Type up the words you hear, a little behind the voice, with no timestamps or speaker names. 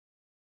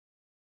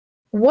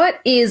What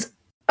is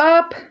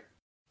up,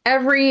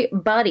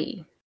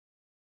 everybody?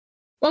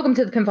 Welcome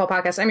to the Pinfall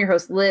Podcast. I'm your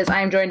host, Liz.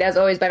 I am joined, as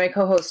always, by my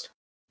co-host,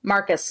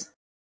 Marcus.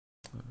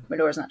 My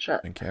door's not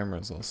shut. And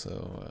camera's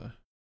also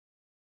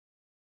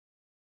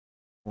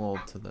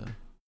rolled to the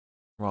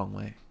wrong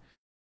way.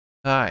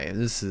 Hi,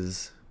 this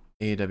is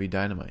AEW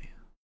Dynamite.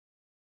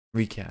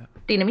 Recap.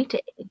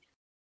 Dynamite.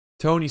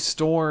 Toni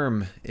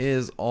Storm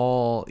is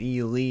all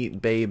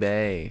elite,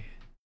 baby.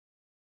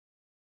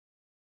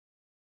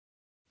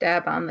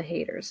 Dab on the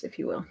haters, if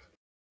you will.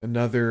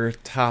 Another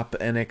top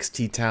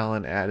NXT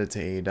talent added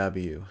to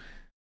AEW.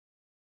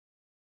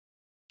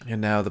 And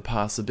now the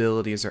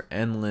possibilities are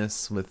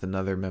endless with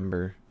another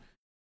member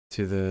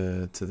to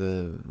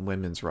the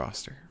women's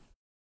roster.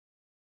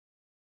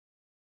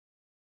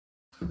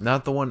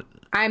 Not the one.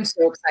 I'm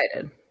so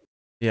excited.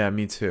 Yeah,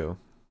 me too.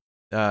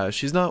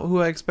 She's not who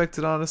I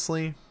expected,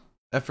 honestly.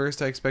 At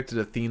first, I expected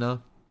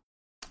Athena,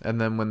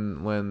 and then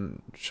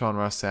when Sean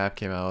Ross Sapp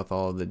came out with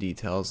all of the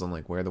details on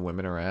like where the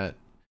women are at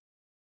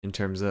in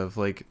terms of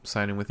like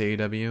signing with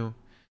AEW,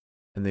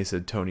 and they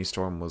said Toni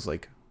Storm was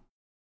like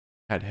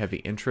had heavy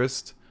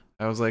interest,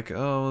 I was like,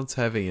 oh, it's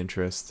heavy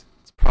interest.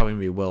 It's probably gonna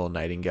be Willow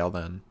Nightingale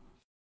then,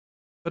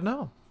 but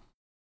no.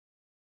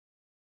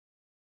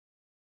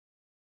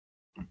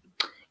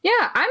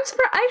 Yeah, I'm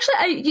surprised.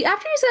 Actually,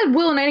 after you said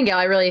Willow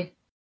Nightingale,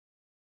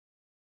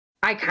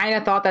 I kind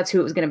of thought that's who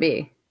it was going to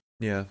be.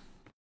 Yeah.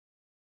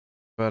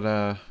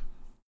 But,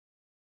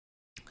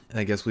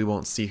 I guess we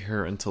won't see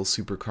her until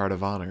Supercard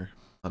of Honor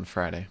on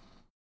Friday.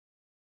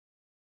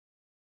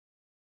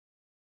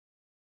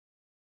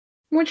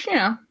 Which,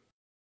 that's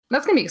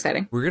going to be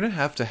exciting. We're going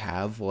to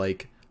have,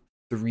 like,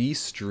 3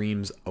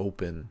 streams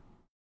open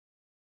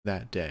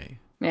that day.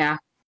 Yeah.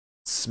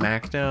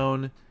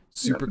 SmackDown,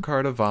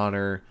 Supercard of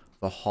Honor,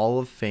 the Hall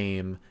of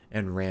Fame,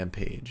 and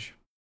Rampage.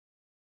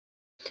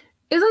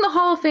 Isn't the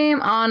Hall of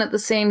Fame on at the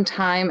same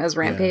time as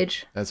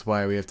Rampage? Yeah, that's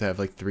why we have to have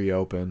like 3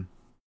 open.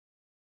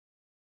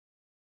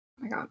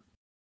 Oh my god.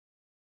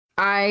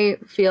 I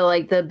feel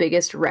like the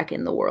biggest wreck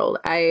in the world.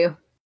 I look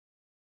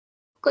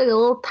like a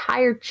little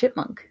tired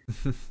chipmunk.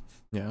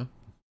 Yeah.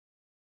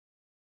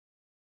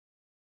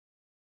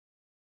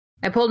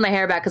 I pulled my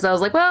hair back because I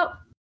was like, well,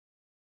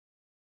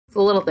 it's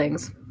the little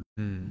things.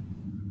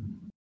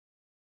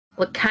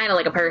 Look kind of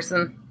like a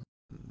person.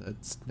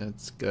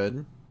 That's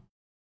good.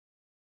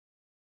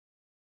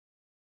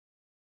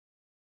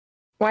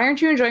 Why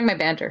aren't you enjoying my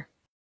banter?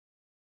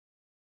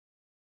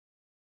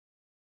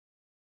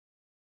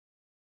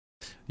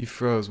 You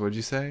froze. What'd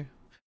you say?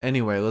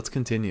 Anyway, let's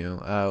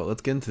continue.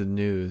 Let's get into the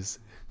news.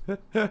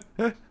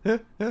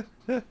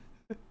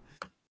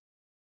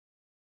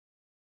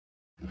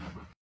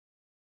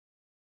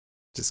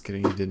 Just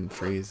kidding, you didn't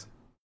freeze.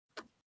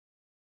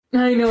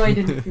 I know I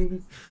didn't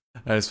freeze.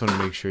 I just want to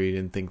make sure you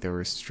didn't think there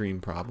were stream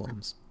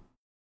problems.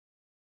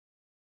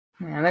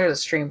 Man, there's a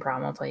stream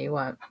problem, I'll tell you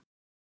what.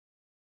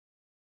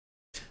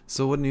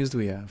 So what news do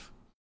we have?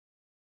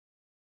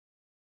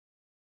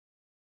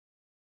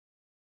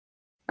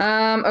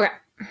 Okay.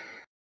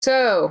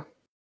 So,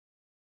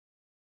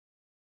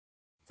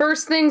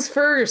 first things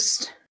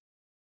first.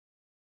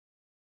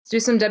 Let's do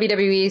some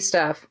WWE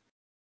stuff.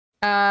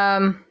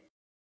 We're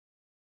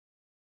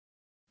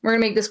gonna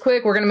make this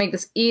quick. We're gonna make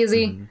this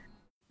easy.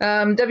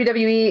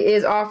 WWE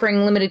is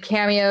offering limited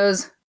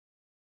cameos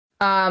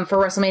for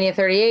WrestleMania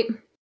 38.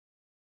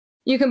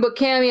 You can book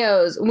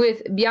cameos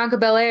with Bianca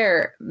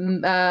Belair,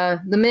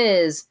 The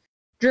Miz,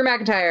 Drew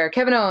McIntyre,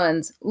 Kevin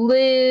Owens,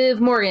 Liv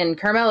Morgan,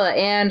 Carmella,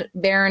 and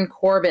Baron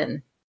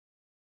Corbin.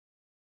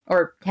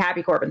 Or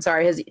Happy Corbin,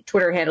 sorry. His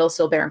Twitter handle is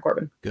still Baron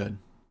Corbin. Good.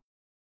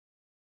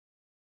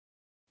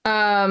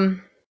 So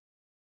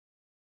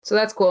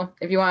that's cool.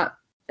 If you want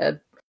dude,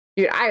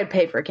 I would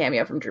pay for a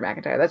cameo from Drew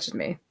McIntyre. That's just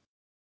me.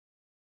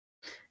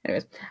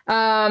 Anyways.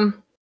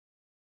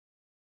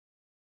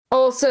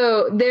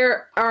 Also,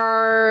 there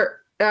are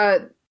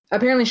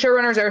apparently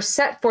showrunners are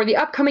set for the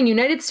upcoming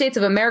United States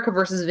of America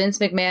versus Vince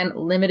McMahon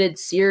limited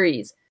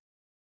series.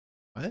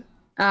 What?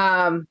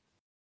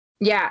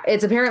 Yeah,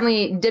 it's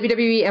apparently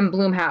WWE and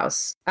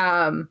Blumhouse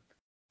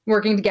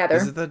working together.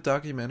 Is it that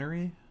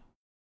documentary?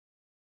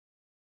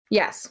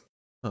 Yes.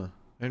 Huh.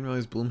 I didn't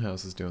realize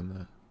Blumhouse is doing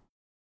that.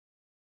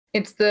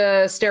 It's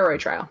the steroid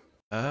trial.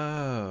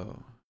 Oh.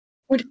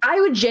 Which I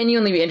would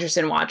genuinely be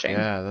interested in watching.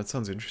 Yeah, that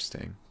sounds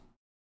interesting.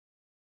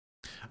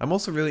 I'm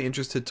also really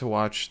interested to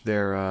watch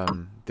their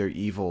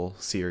Evil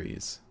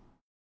series.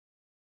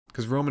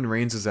 Because Roman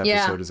Reigns'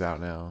 episode is out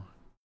now.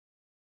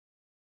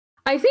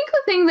 I think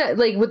the thing that,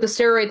 like, with the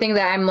steroid thing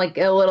that I'm, like,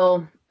 a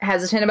little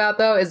hesitant about,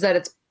 though, is that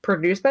it's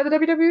produced by the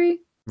WWE.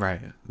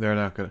 Right. They're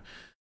not gonna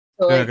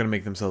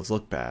make themselves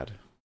look bad.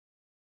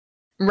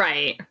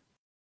 Right.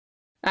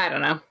 I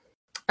don't know.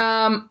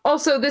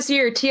 Also, this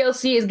year,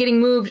 TLC is getting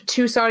moved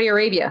to Saudi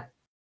Arabia.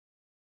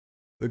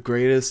 The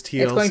greatest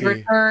TLC. It's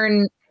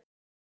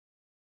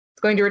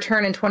going to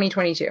return in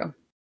 2022.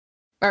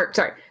 Or,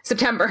 sorry,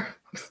 September.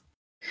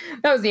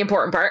 That was the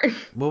important part.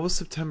 What was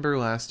September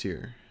last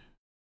year?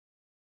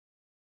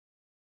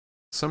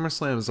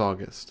 SummerSlam is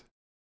August.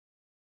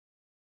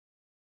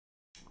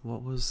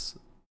 what was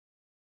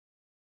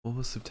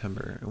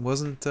September? It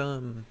wasn't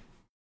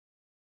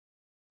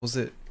was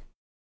it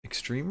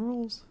Extreme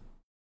Rules?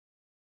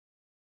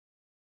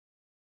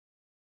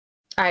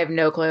 I have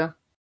no clue. Let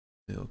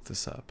me look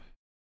this up.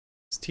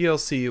 It's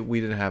TLC.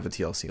 We didn't have a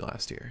TLC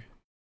last year.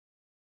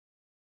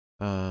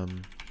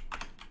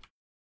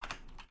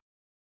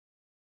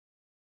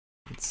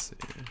 Let's see.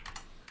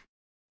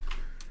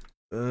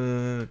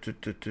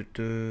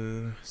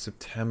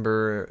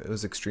 September. It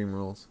was Extreme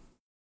Rules.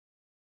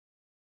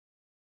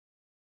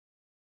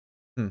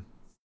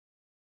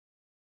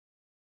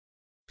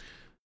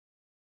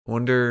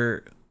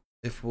 Wonder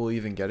if we'll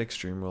even get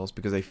Extreme Rules,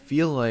 because I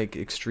feel like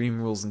Extreme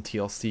Rules and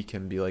TLC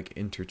can be like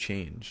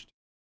interchanged.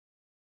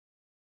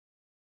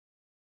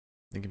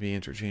 They can be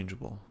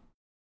interchangeable.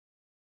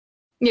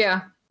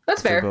 Yeah,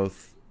 that's fair.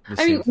 Both.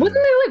 I mean,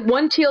 wasn't there like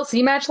one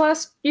TLC match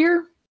last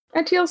year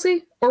at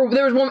TLC, or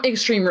there was one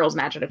Extreme Rules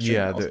match at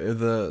Extreme Rules? Yeah,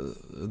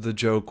 the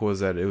joke was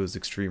that it was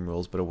Extreme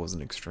Rules, but it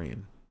wasn't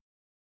extreme.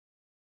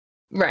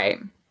 Right.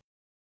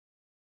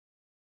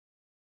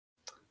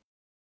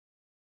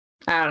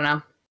 I don't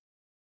know.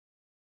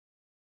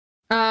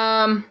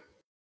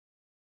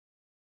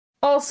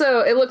 Also,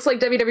 it looks like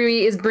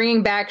WWE is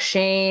bringing back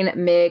Shane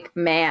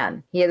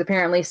McMahon. He is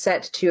apparently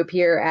set to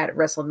appear at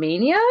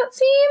WrestleMania, it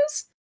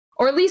seems.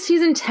 Or at least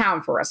he's in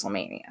town for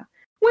WrestleMania.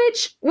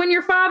 Which, when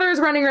your father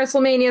is running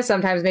WrestleMania,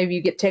 sometimes maybe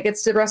you get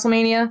tickets to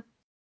WrestleMania.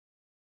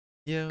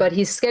 Yeah. But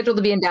he's scheduled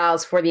to be in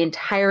Dallas for the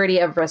entirety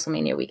of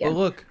WrestleMania weekend.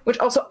 Well, look. Which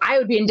also, I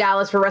would be in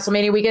Dallas for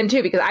WrestleMania weekend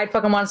too, because I'd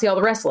fucking want to see all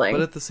the wrestling.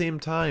 But at the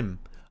same time,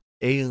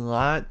 a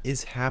lot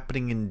is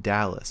happening in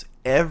Dallas.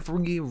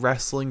 Every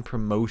wrestling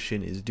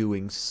promotion is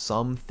doing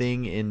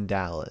something in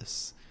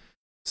Dallas.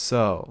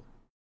 So,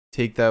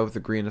 take that with a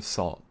grain of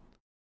salt.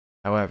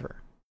 However,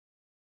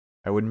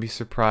 I wouldn't be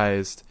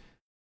surprised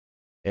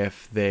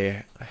if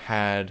they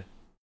had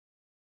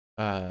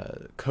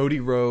Cody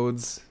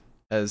Rhodes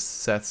as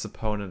Seth's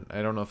opponent.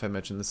 I don't know if I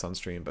mentioned this on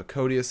stream, but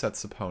Cody as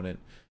Seth's opponent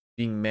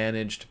being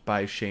managed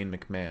by Shane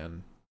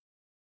McMahon.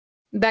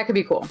 That could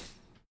be cool.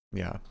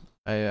 Yeah,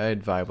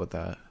 I'd vibe with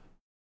that.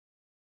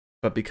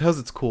 But because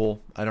it's cool,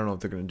 I don't know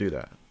if they're going to do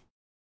that.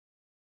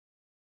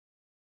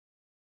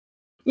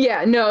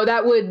 Yeah, no,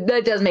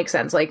 that does make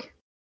sense. Like,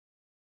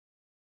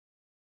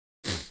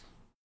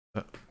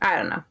 I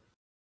don't know.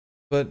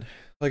 But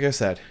like I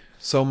said,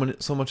 so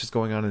much is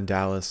going on in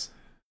Dallas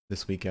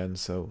this weekend,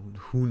 so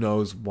who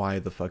knows why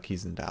the fuck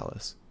he's in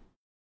Dallas.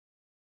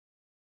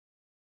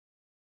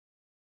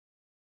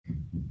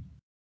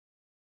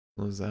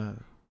 What was that?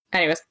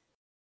 Anyways,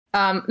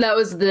 that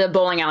was the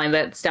bowling alley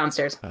that's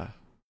downstairs.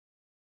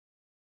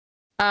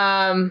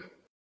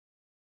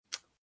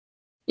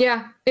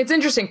 Yeah, it's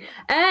interesting.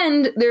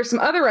 And there's some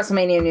other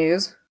WrestleMania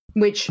news,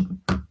 which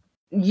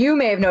you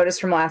may have noticed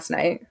from last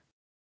night,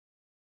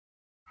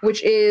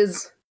 which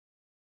is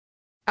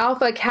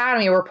Alpha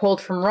Academy were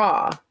pulled from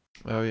Raw.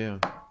 Oh, yeah.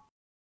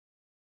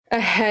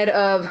 Ahead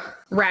of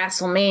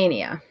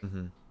WrestleMania,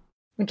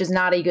 which is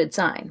not a good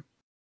sign.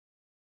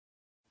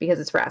 Because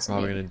it's WrestleMania.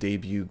 Probably going to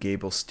debut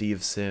Gable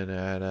Steveson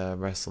at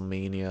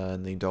WrestleMania,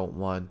 and they don't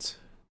want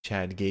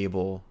Chad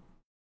Gable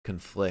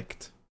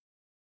conflict.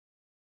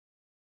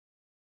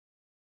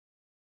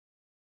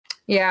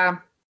 Yeah.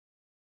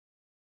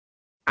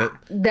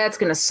 That's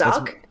gonna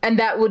suck, and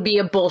that would be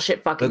a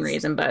bullshit fucking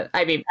reason, but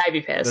I'd be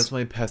pissed. That's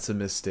my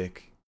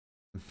pessimistic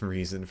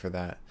reason for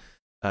that.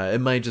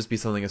 It might just be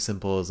something as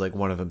simple as like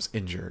one of them's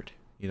injured,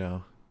 you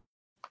know?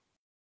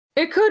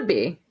 It could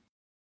be.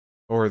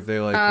 Or they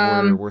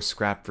like we're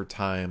scrapped for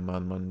time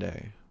on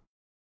Monday.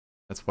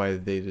 That's why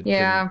they didn't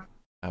have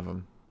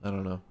them. I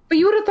don't know. But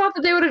you would have thought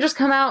that they would have just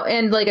come out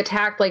and like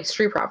attacked like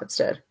Street Profits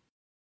did.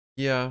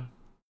 Yeah.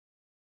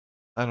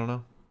 I don't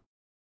know.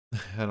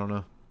 I don't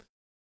know.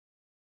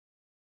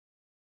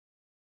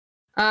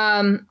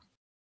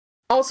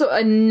 Also,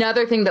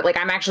 another thing that like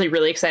I'm actually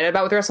really excited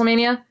about with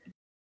WrestleMania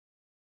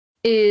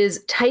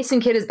is Tyson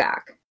Kidd is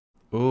back.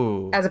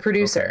 Ooh. As a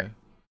producer. Okay.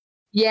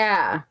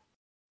 Yeah.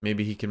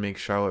 Maybe he can make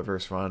Charlotte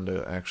vs.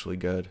 Ronda actually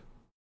good.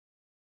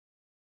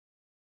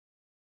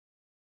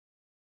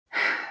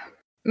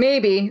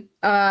 Maybe.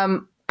 I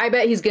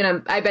bet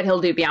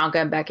he'll do Bianca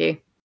and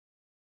Becky.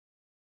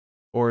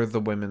 Or the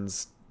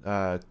women's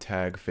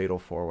tag fatal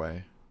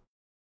 4-way.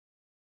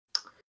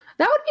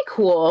 That would be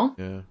cool.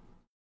 Yeah.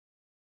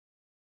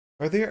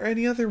 Are there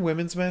any other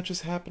women's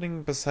matches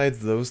happening besides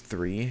those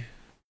three?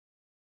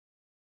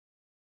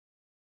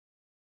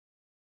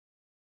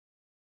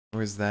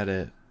 Or is that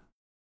it?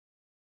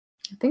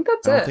 I think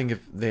that's I don't think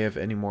if they have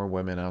any more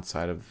women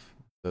outside of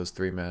those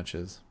three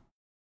matches.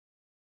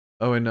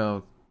 Oh, and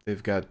no,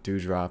 they've got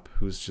Doudrop,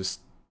 who's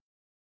just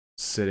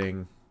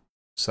sitting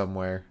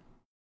somewhere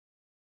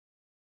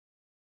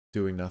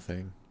doing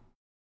nothing.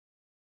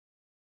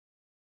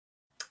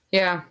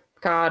 Yeah,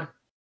 God.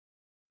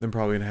 They're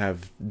probably gonna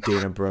have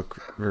Dana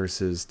Brooke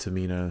versus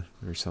Tamina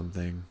or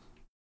something.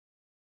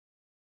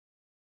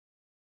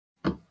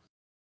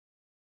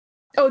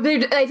 Oh,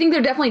 I think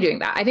they're definitely doing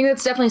that. I think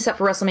that's definitely set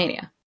for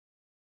WrestleMania.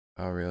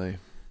 Oh, really?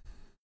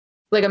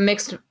 like a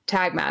mixed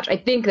tag match. I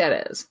think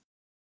that is.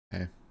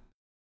 Okay.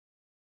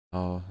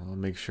 I'll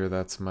make sure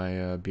that's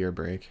my beer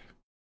break.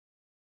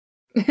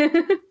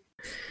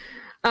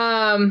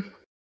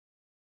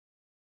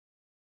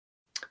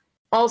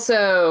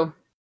 Also,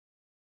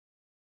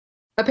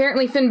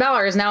 apparently Finn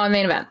Balor is now in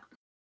main event.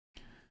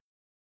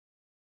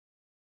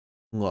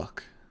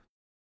 Look,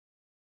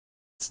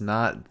 it's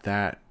not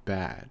that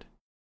bad.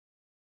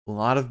 A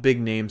lot of big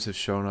names have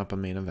shown up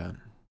on main event.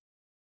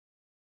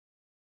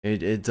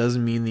 It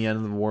doesn't mean the end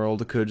of the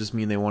world. It could just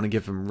mean they want to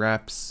give him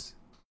reps,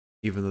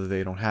 even though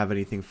they don't have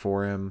anything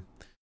for him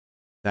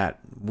that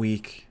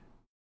week.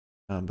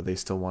 But they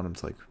still want him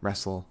to like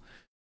wrestle.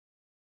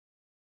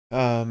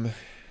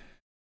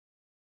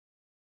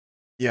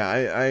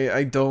 Yeah,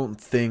 I don't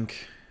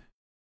think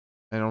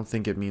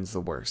it means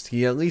the worst.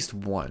 He at least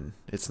won.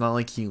 It's not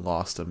like he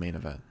lost a main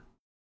event.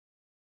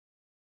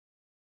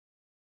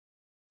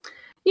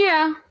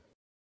 Yeah.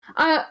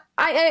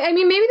 I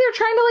mean, maybe they're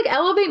trying to like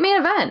elevate main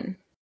event.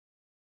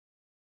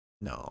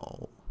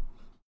 No.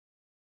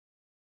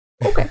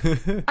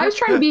 Okay. I was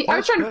trying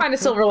to find a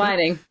silver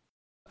lining.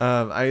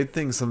 I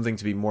think something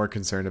to be more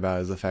concerned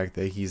about is the fact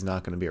that he's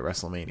not going to be at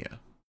WrestleMania.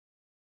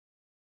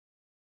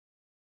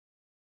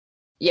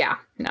 Yeah,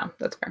 no,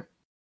 that's fair.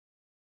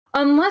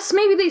 Unless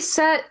maybe they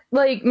set,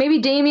 like, maybe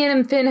Damian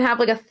and Finn have,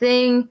 like, a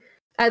thing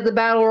at the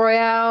Battle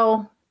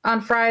Royale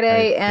on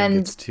Friday, and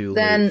it's too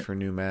then late for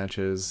new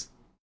matches.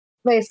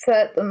 They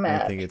set the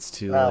match. I think it's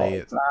too late.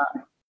 It's not.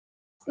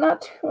 It's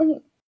not too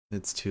late.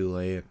 It's too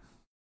late.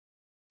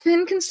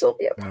 Finn can still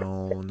be a part.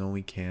 No,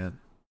 we can't.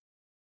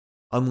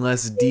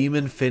 Unless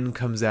Demon Finn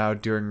comes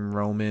out during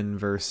Roman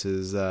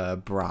versus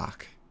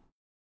Brock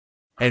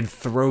and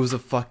throws a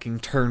fucking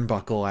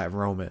turnbuckle at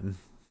Roman.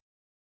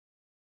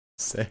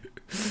 Say,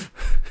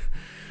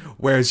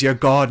 where's your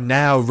god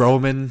now,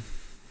 Roman?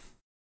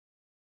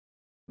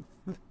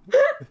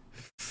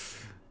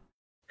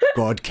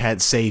 God can't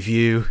save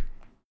you.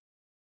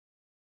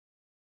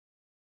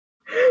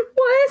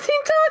 Why is he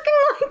talking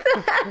like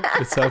that?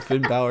 That's how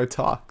Finn Balor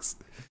talks.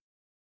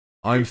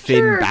 I'm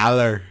Finn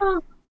Balor.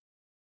 Oh.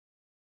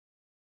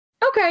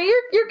 Okay,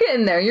 you're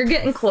getting there. You're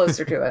getting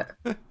closer to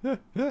it.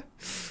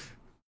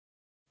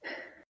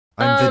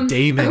 I'm the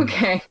Damon.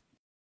 Okay.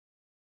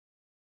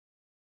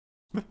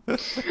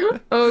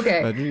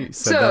 Okay. Imagine he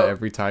said that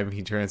every time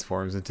he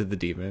transforms into the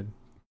demon.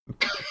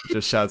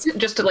 Just shouts.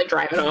 Just to like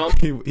drive it home.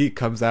 He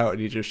comes out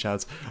and he just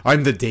shouts,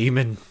 "I'm the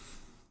Damon."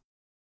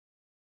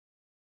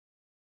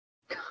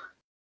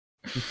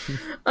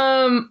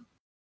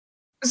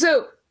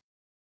 So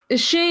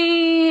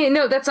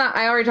no, that's not.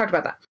 I already talked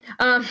about that.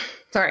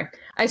 Sorry,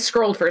 I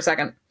scrolled for a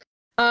second.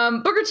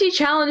 Booker T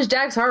challenged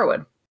Dax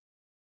Harwood.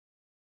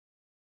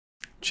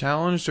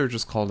 Challenged or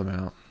just called him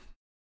out?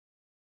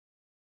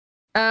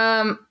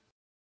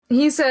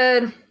 He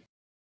said,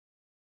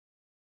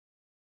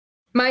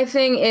 my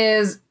thing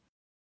is,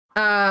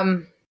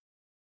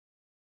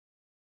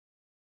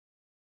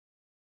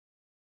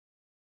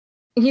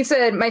 he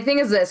said, my thing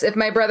is this: if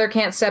my brother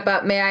can't step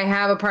up, may I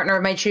have a partner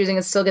of my choosing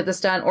and still get this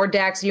done? Or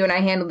Dax, you and I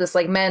handle this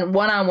like men,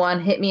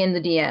 one-on-one, hit me in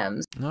the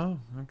DMs. Oh,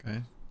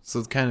 okay. So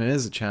it kind of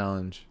is a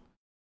challenge.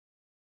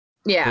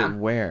 Yeah. But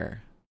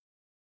where?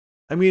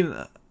 I mean,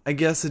 I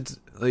guess it's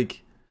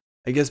like,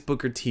 I guess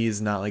Booker T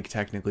is not like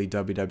technically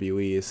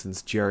WWE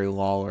since Jerry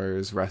Lawler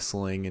is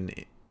wrestling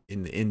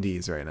in the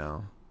indies right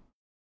now.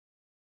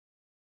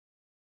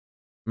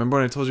 Remember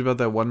when I told you about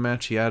that one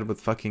match he had with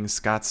fucking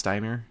Scott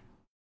Steiner?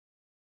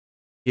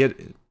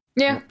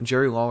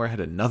 Jerry Lawler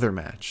had another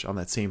match on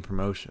that same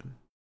promotion,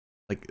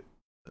 like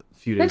a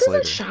few days later. That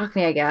doesn't shock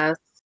me, I guess.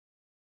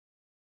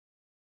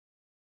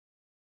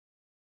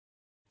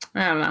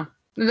 I don't know.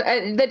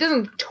 That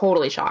doesn't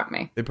totally shock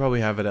me. They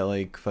probably have it at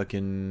like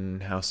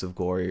fucking House of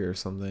Glory or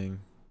something.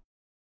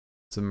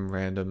 Some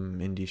random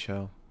indie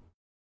show.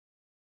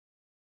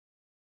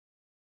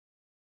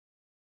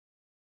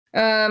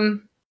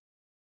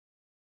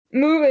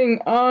 Moving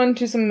on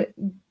to some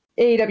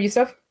AEW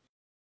stuff.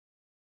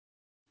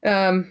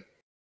 MJF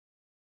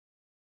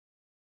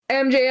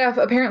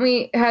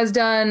apparently has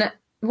done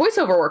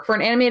voiceover work for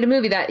an animated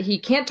movie that he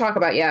can't talk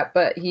about yet,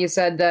 but he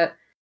said that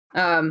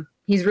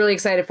he's really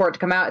excited for it to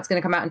come out. It's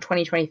going to come out in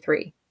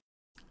 2023.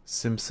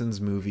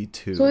 Simpsons movie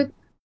 2. So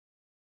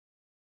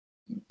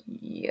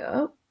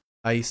yep.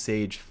 Ice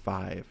Age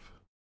 5.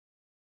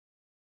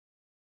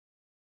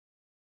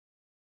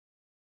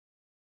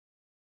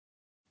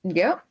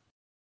 Yep.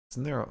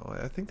 Isn't there?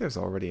 I think there's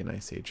already an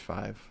Ice Age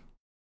 5.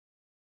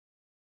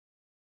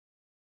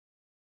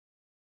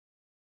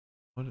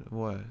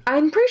 What?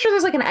 I'm pretty sure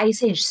there's like an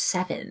Ice Age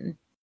 7.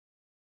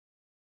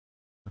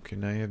 Okay,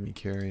 now you have me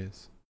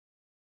curious.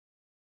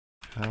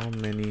 How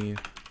many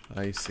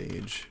Ice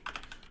Age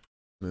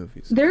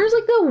movies? There's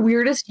like the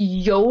weirdest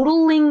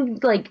yodeling,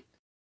 like,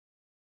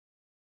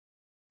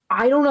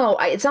 I don't know.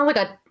 It sounds like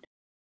a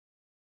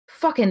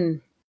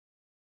fucking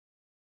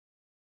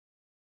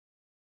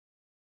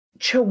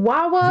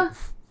chihuahua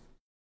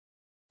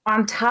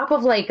on top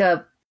of like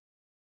a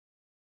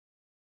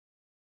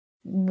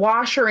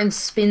washer and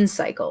spin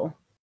cycle.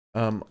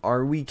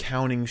 Are we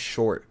counting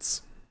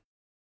shorts?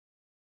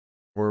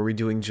 Or are we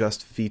doing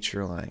just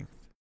feature length?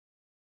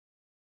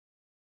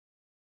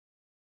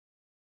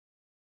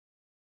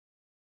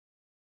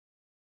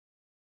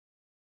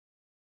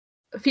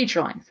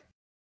 Feature length.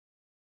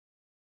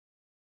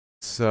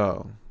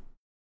 So,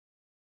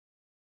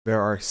 there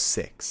are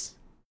 6.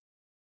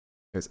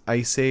 There's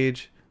Ice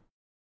Age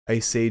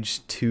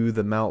 2,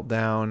 The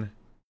Meltdown,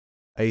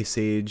 Ice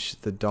Age,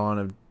 The Dawn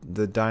of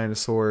the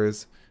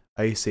Dinosaurs,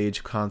 Ice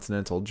Age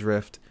Continental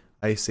Drift,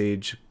 Ice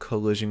Age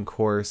Collision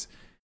Course,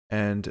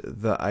 and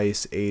The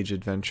Ice Age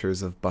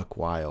Adventures of Buck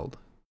Wild,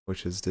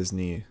 which is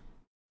Disney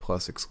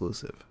Plus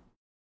exclusive,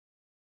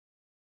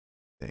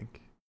 I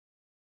think.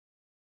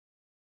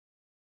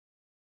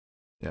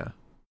 Yeah.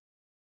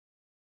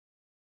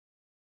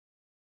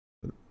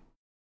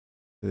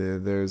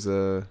 There's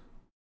a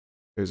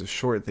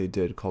short they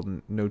did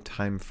called No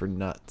Time for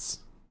Nuts.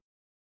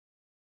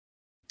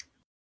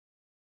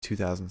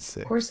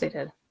 2006. Of course they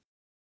did.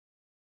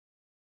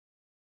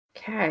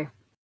 Okay.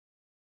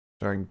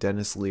 Starring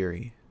Dennis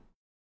Leary.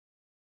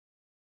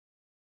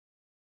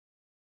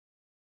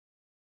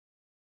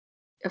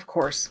 Of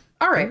course.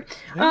 All right.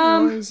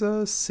 I didn't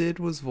realize Sid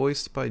was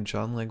voiced by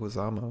John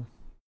Leguizamo.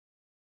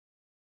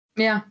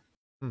 Yeah.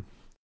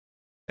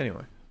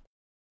 Anyway.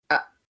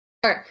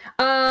 Okay.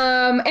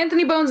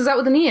 Anthony Bones is out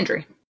with a knee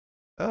injury.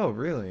 Oh,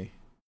 really?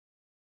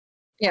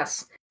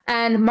 Yes.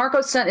 And Marco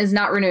Stunt is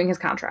not renewing his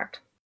contract,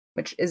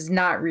 which is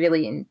not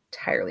really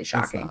entirely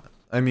shocking. It's not.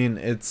 I mean,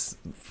 it's,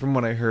 from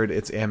what I heard,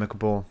 it's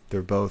amicable.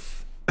 They're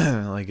both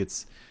like,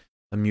 it's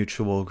a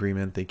mutual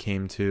agreement they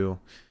came to.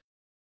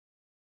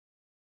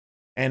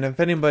 And if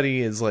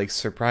anybody is like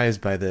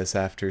surprised by this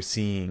after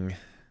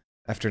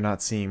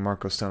not seeing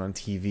Marco Stunt on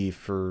TV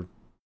for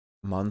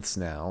months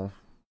now.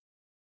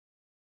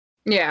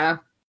 Yeah.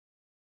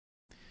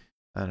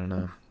 I don't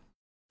know.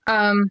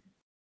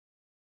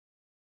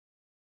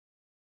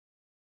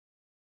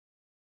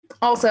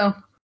 Also,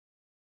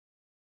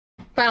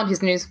 final piece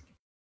of news.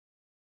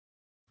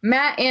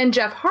 Matt and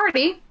Jeff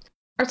Hardy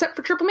are set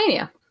for Triple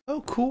Mania.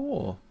 Oh,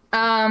 cool.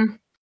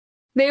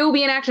 They will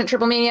be in action at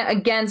Triple Mania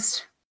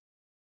against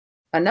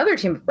another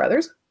team of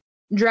brothers,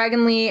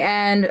 Dragon Lee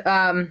and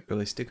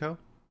Jalistico?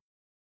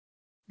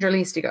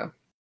 Jalistico.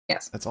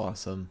 Yes. That's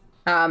awesome.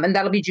 And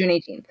that'll be June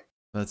 18th.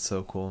 That's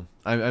so cool.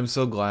 I'm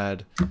so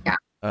glad. Yeah.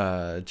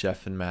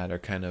 Jeff and Matt are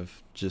kind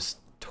of just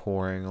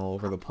touring all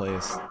over the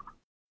place.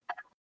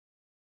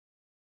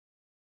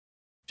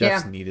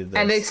 Jeff's needed this.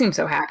 And they seem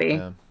so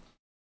happy.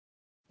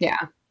 Yeah.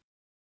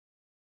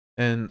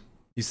 And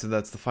you said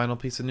that's the final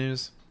piece of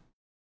news?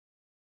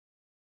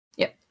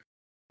 Yep.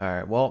 All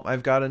right. Well,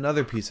 I've got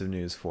another piece of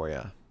news for you.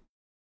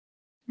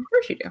 Of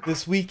course you do.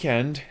 This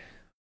weekend,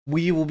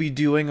 we will be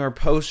doing our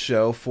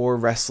post-show for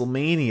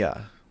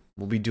WrestleMania.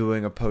 We'll be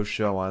doing a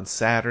post-show on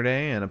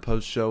Saturday and a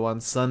post-show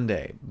on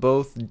Sunday.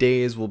 Both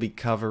days we'll be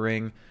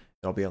covering.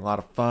 It'll be a lot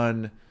of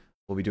fun.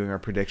 We'll be doing our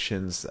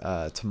predictions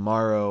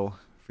tomorrow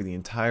for the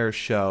entire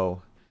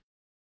show.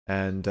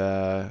 And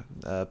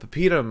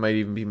Pepita might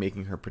even be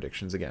making her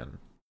predictions again.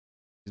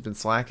 She's been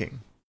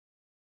slacking.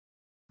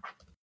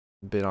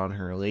 Been on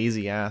her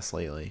lazy ass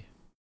lately.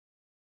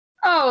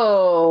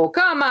 Oh,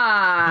 come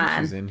I think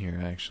on. she's in here,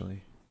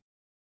 actually.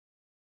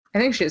 I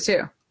think she is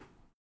too.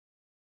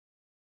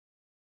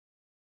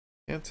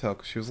 Can't tell,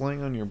 because she was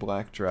laying on your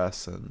black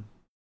dress and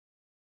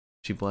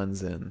she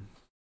blends in.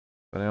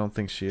 But I don't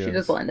think she is. She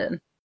does blend in.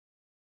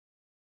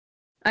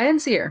 I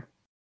didn't see her.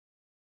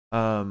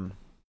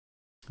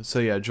 So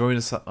yeah, join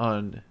us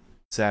on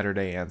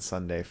Saturday and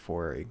Sunday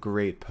for a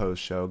great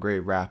post-show, great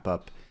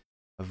wrap-up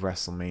of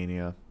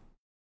WrestleMania.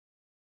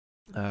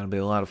 It'll be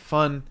a lot of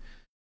fun.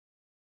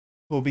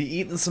 We'll be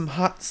eating some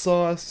hot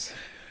sauce,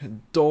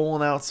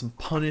 doling out some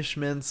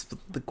punishments. But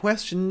the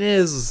question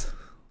is,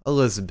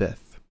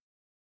 Elizabeth,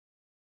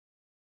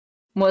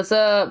 What's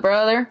up,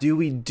 brother? do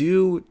we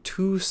do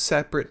 2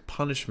 separate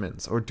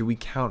punishments, or do we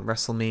count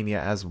WrestleMania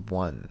as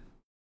one?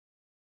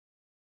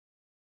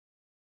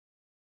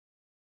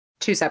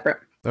 2 separate.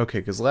 Okay,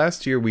 because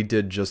last year we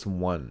did just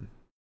one.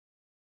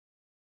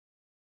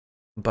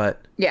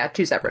 But yeah,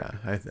 2 separate.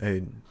 Yeah,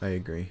 I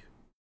agree.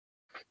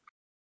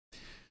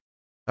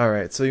 All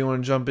right, so you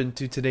want to jump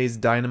into today's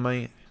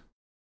Dynamite?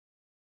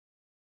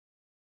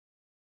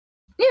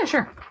 Yeah,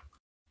 sure.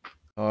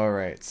 All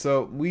right,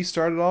 so we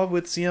started off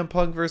with CM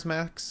Punk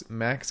versus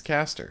Max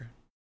Caster.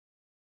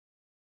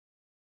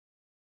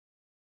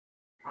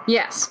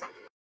 Yes,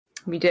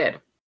 we did.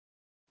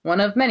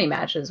 One of many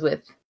matches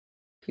with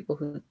people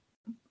who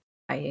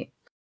I hate.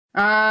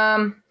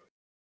 To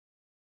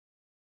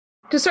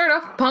start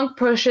off, Punk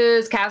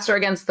pushes Caster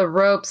against the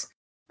ropes.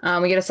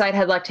 We get a side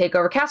headlock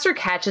takeover. Caster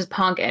catches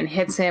Punk and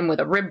hits him with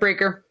a rib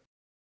breaker.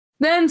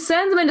 Then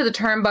sends him into the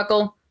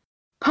turnbuckle.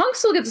 Punk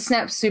still gets a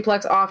snap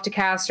suplex off to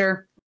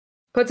Caster.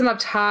 Puts him up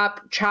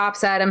top,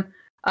 chops at him.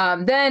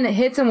 Then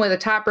hits him with a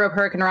top rope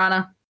Hurricane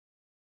Rana.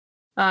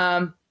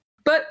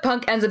 But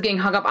Punk ends up getting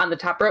hung up on the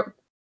top rope.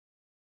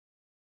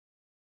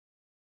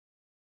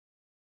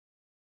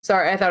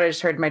 Sorry, I thought I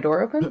just heard my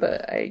door open,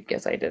 but I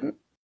guess I didn't.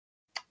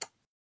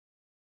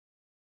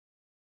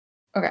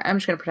 Okay, I'm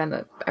just gonna pretend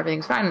that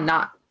everything's fine and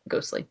not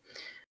ghostly.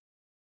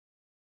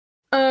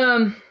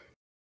 So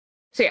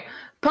yeah,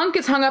 Punk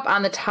gets hung up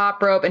on the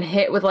top rope and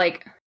hit with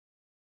like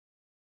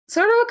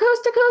sort of a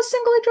coast to coast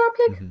single leg drop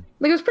kick.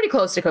 Like it was pretty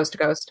close to coast to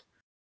coast.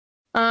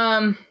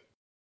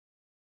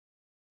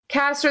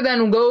 Caster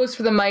then goes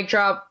for the mic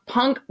drop.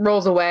 Punk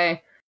rolls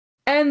away,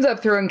 ends up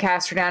throwing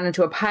Caster down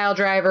into a pile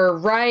driver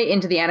right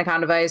into the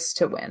Anaconda Vice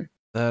to win.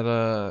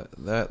 That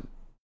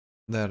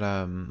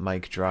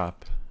mic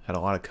drop had a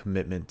lot of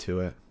commitment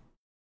to it.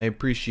 I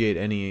appreciate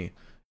any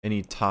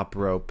top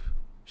rope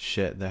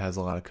shit that has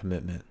a lot of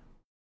commitment.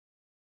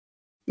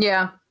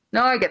 Yeah,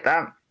 no, I get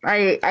that.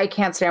 I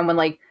can't stand when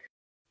like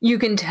you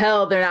can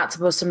tell they're not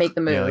supposed to make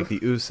the move. Yeah, like the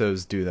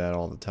Usos do that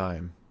all the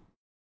time.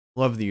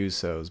 Love the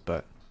Usos,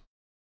 but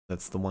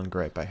that's the one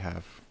gripe I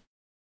have,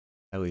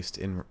 at least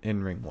in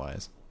ring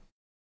wise.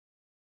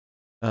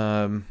 You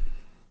want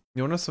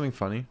to know something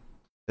funny?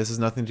 This has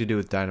nothing to do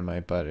with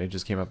Dynamite, but it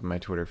just came up in my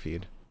Twitter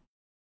feed.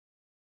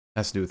 It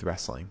has to do with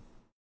wrestling.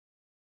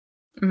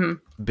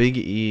 Big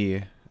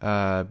E,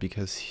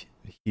 because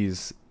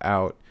he's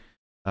out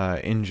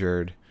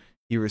injured,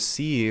 he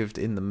received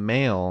in the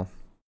mail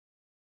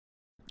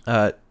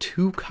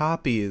 2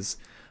 copies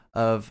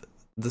of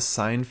the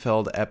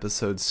Seinfeld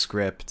episode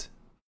script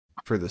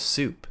for The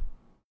Soup.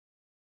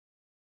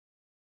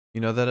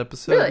 You know that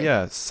episode? Really?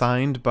 Yeah,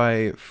 signed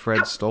by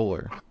Fred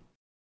Stoller.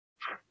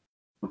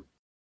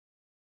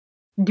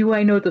 Do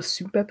I know the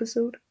Soup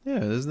episode?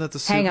 Yeah, isn't that the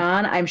Soup? Hang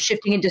on, I'm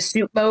shifting into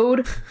Soup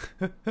mode.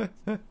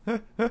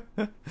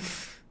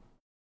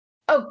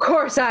 Of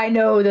course I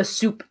know the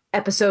Soup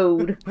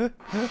episode.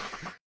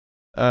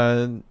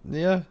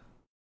 Yeah.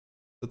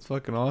 That's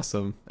fucking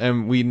awesome.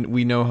 And we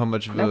know how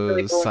much of a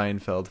really cool.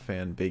 Seinfeld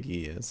fan Big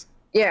E is.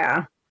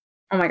 Yeah.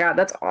 Oh my god,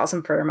 that's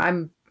awesome for him.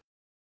 I'm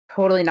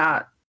totally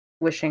not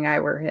wishing I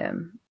were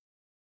him.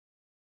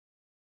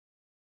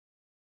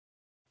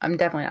 I'm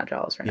definitely not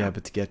jealous right now. Yeah,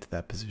 but to get to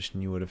that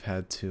position, you would have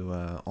had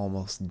to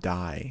almost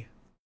die.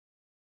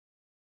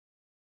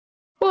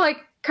 Well, I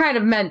kind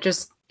of meant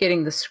just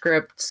getting the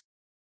script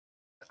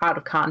out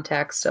of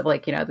context of,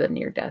 like, you know, the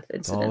near-death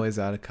incident. It's always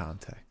out of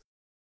context.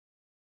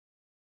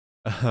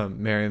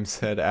 Miriam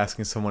said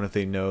asking someone if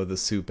they know the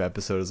Soup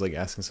episode is like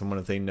asking someone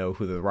if they know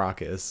who The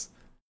Rock is.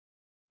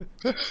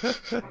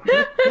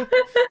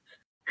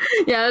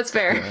 Yeah, that's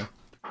fair.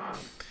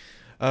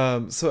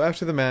 Yeah. So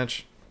after the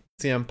match,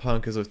 CM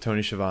Punk is with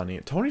Tony Schiavone.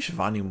 Tony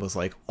Schiavone was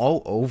like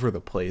all over the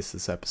place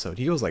this episode.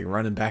 He was like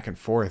running back and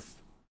forth.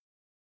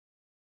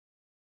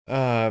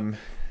 But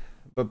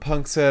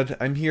Punk said,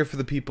 "I'm here for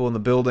the people in the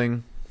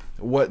building.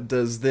 What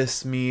does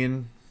this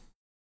mean?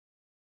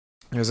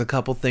 There's a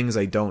couple things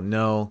I don't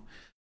know.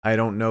 I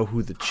don't know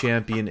who the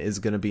champion is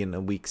going to be in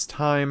a week's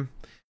time.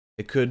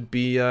 It could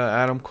be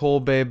Adam Cole,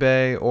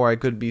 baby, or I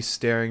could be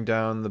staring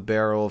down the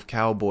barrel of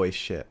cowboy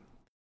shit.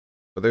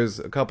 But there's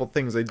a couple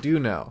things I do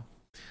know.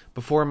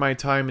 Before my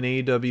time in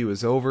AEW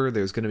is over,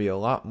 there's going to be a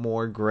lot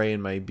more gray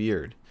in my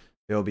beard.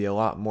 There'll be a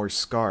lot more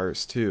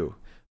scars, too.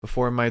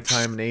 Before my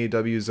time in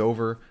AEW is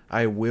over,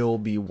 I will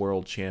be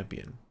world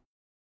champion."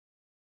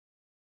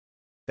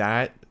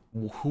 That,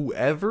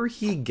 whoever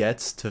he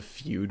gets to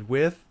feud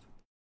with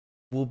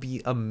will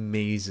be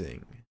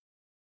amazing.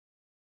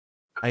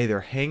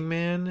 Either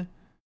Hangman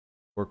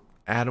or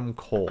Adam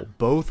Cole.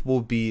 Both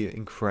will be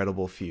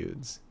incredible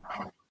feuds.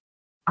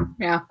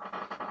 Yeah.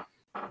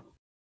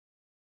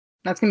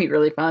 That's gonna be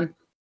really fun.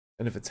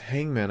 And if it's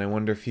Hangman, I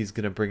wonder if he's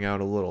gonna bring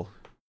out a little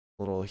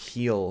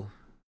heel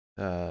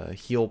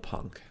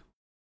Punk.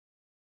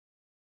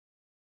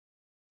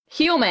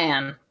 Heel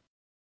Man.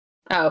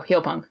 Oh,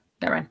 heel Punk.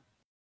 Never mind.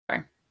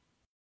 Sorry.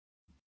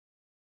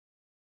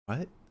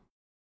 What?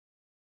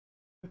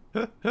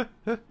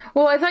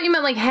 Well, I thought you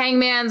meant like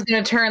Hangman's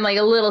gonna turn like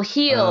a little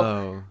heel,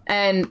 Oh.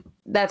 and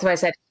that's why I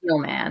said heel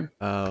man.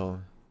 Oh.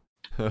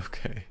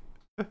 Okay.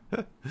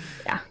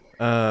 Yeah.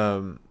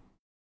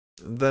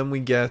 Then we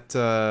get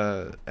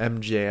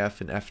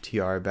MJF and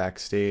FTR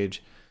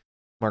backstage.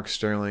 Mark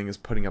Sterling is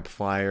putting up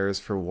flyers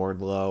for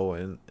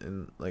Wardlow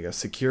and like a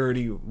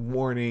security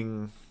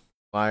warning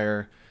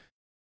flyer.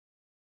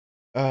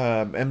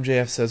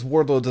 MJF says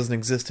Wardlow doesn't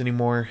exist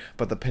anymore,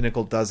 but the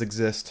Pinnacle does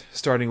exist,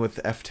 starting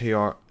with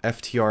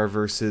FTR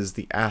versus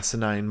the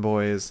Asinine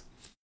Boys,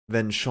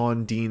 then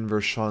Shawn Dean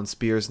versus Shawn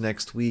Spears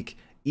next week.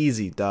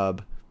 Easy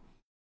dub.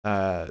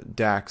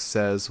 Dax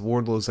says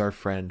Wardlow's our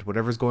friend.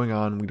 Whatever's going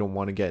on, we don't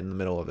want to get in the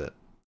middle of it.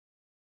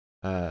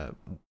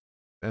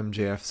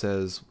 MJF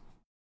says,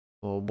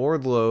 well,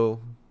 Wardlow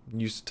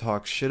used to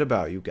talk shit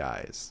about you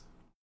guys.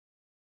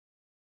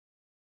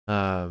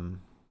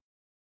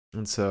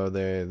 And so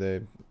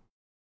they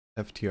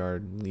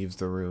FTR leaves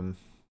the room.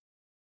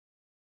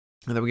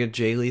 And then we get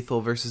Jay Lethal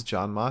versus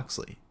Jon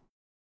Moxley.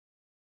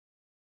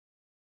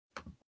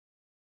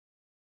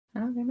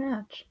 Another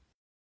match.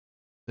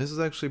 This is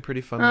actually a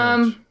pretty fun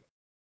match.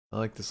 I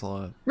like this a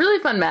lot.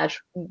 Really fun match.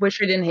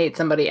 Wish we didn't hate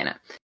somebody in it.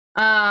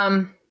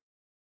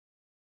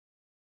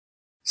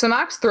 So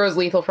Mox throws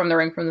Lethal from the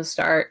ring from the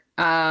start.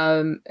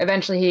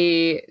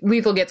 Eventually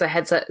Lethal gets a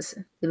headset.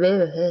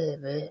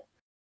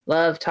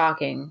 Love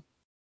talking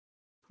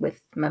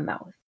with my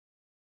mouth.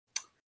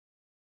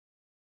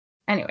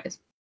 Anyways.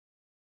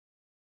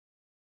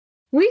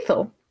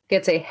 Lethal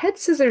gets a head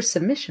scissors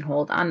submission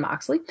hold on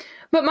Moxley,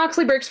 but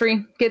Moxley breaks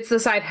free, gets the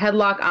side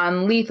headlock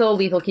on Lethal.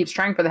 Lethal keeps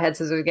trying for the head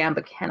scissors again,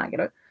 but cannot get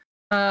it.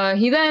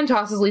 He then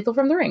tosses Lethal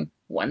from the ring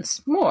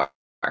once more.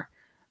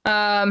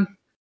 Back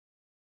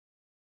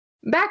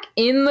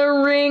in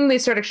the ring, they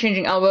start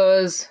exchanging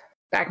elbows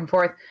back and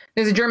forth.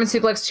 There's a German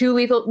suplex to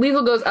Lethal.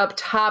 Lethal goes up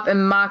top,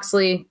 and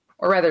Moxley,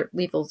 or rather,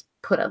 Lethal's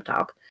put up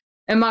top,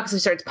 and Moxley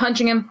starts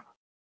punching him.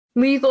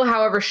 Lethal,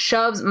 however,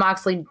 shoves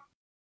Moxley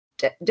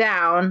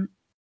down,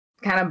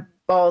 kind of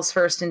balls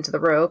first into the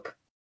rope,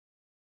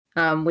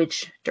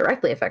 which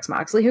directly affects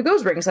Moxley, who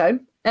goes ringside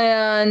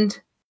and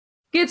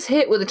gets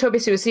hit with a tope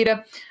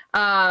suicida.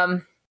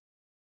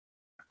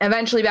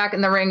 Eventually back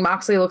in the ring,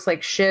 Moxley looks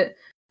like shit,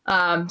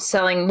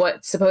 selling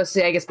what's supposed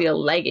to, I guess, be a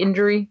leg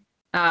injury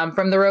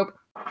from the rope.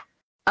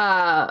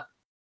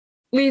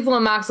 Lethal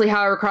and Moxley,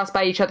 however, cross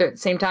by each other at the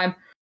same time.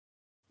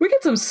 We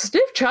get some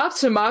stiff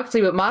chops to Moxley,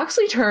 but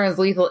Moxley turns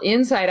Lethal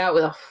inside out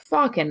with a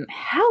fucking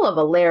hell of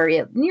a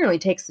lariat. Nearly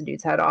takes the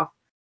dude's head off.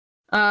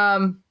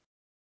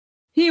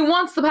 He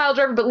wants the pile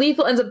driver, but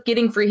Lethal ends up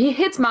getting free. He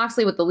hits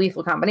Moxley with the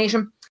Lethal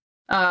combination,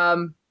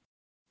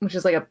 which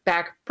is like a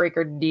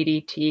backbreaker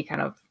DDT,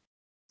 kind of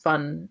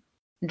fun,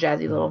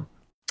 jazzy little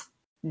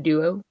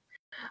duo.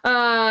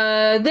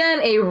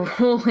 Then a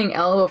rolling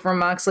elbow from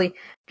Moxley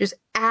just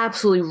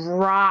absolutely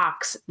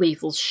rocks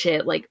Lethal's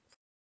shit. Like,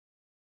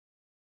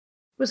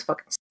 was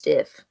fucking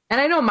stiff. And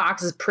I know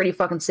Mox is pretty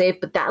fucking safe,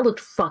 but that looked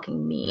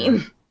fucking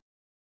mean.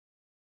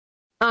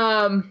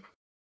 However,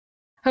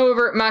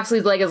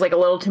 Moxley's leg is like a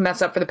little too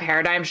messed up for the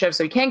paradigm shift,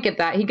 so he can't get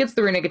that. He gets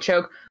the rear naked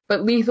choke,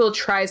 but Lethal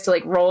tries to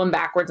like roll him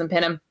backwards and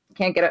pin him.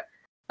 Can't get it.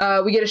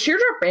 We get a sheer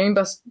drop brain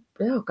bust.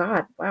 Oh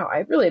god, wow, I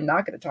really am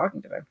not good at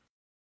talking today.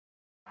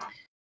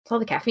 It's all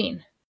the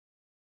caffeine.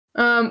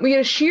 We get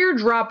a sheer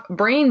drop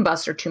brain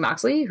buster to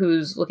Moxley,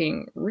 who's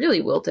looking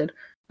really wilted.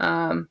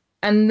 And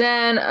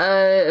then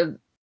a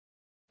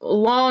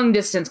long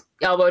distance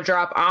elbow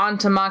drop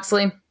onto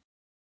Moxley.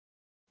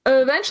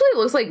 Eventually, it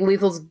looks like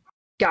Lethal's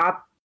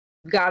got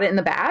it in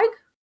the bag.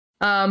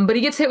 But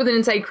he gets hit with an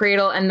inside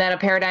cradle and then a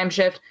paradigm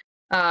shift.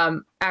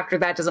 After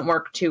that doesn't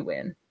work to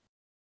win.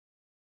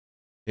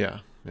 Yeah,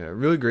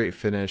 really great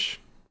finish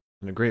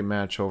and a great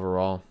match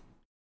overall.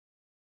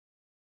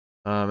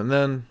 And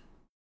then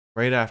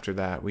right after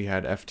that, we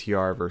had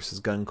FTR versus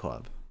Gun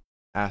Club,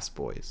 Ass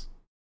Boys.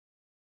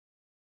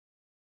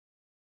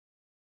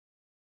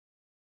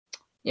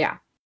 Yeah.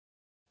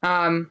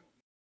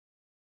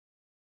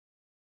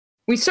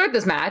 We start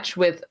this match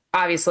with,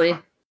 obviously,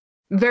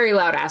 very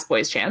loud Ass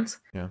Boys chants.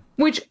 Yeah.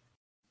 Which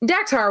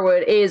Dax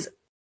Harwood is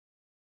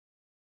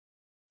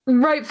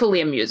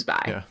rightfully amused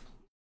by. Yeah.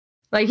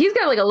 Like, he's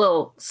got like a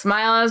little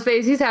smile on his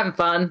face. He's having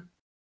fun.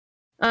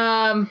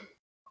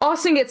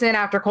 Austin gets in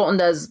after Colton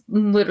does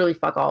literally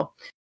fuck all.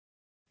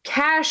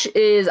 Cash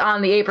is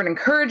on the apron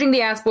encouraging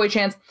the Ass Boy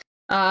chants.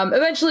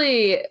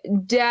 Eventually,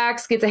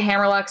 Dax gets a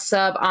hammerlock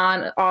sub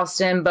on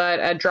Austin, but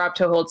a drop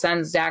toe hold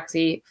sends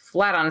Daxie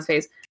flat on his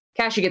face.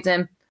 Cashy gets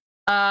in.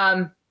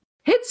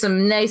 Hits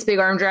some nice big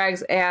arm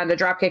drags and a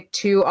drop kick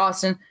to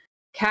Austin.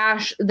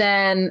 Cash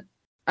then...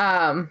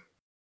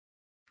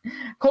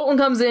 Colton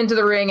comes into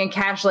the ring and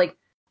Cash like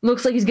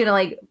looks like he's gonna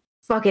like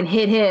fucking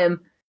hit him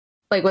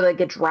like with like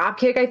a drop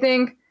kick, I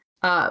think.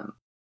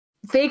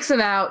 Fakes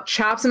him out,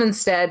 chops him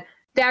instead.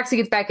 Daxie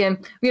gets back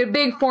in. We get a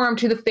big forearm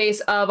to the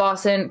face of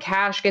Austin.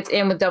 Cash gets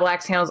in with double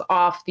axe handles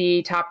off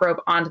the top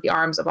rope onto the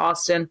arms of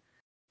Austin.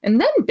 And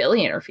then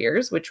Billy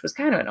interferes, which was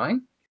kind of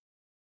annoying.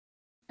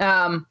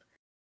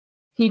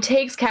 He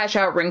takes Cash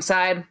out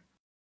ringside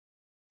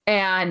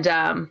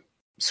and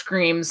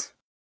screams,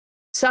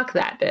 "Suck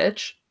that,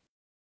 bitch."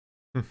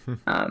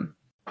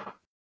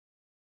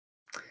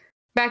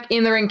 Back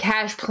in the ring,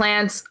 Cash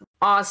plants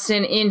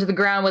Austin into the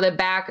ground with a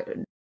back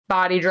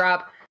body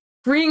drop,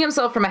 freeing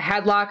himself from a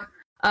headlock.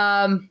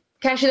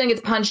 Cashy then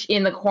gets punched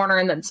in the corner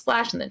and then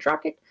splashed and then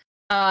drop kicked.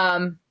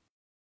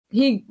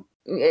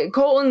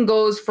 Colton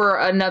goes for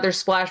another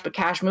splash, but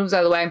Cash moves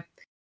out of the way.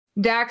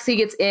 Daxie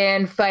gets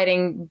in,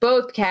 fighting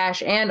both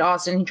Cash and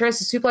Austin. He tries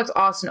to suplex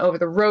Austin over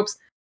the ropes,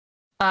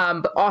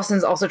 but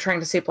Austin's also trying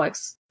to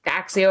suplex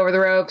Daxie over the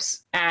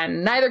ropes,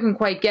 and neither can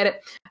quite get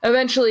it.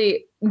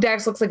 Eventually,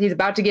 Dax looks like he's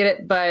about to get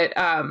it, but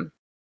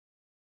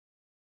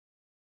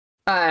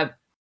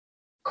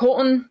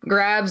Colton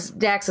grabs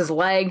Dax's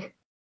leg,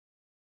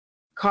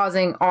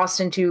 causing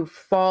Austin to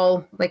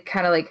fall, like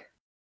kind of like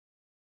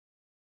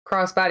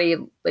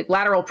crossbody, like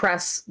lateral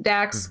press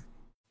Dax,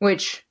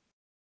 which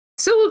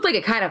still looked like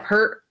it kind of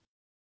hurt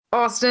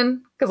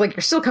Austin, because like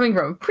you're still coming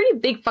from a pretty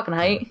big fucking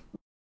height.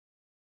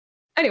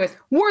 Anyways,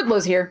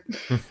 Wardlow's here.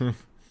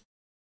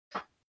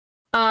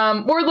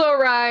 Wardlow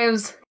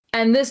arrives,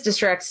 and this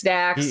distracts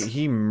Dax.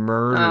 He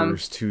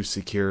murders two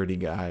security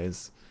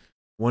guys.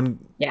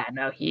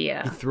 He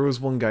throws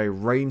one guy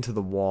right into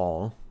the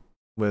wall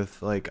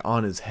with like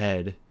on his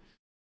head.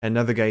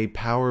 Another guy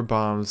power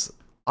bombs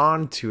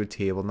onto a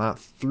table, not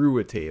through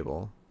a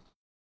table.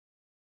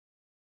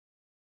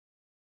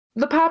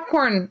 The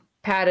popcorn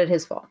padded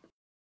his fall.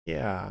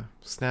 Yeah.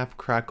 Snap,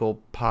 crackle,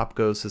 pop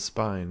goes his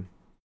spine.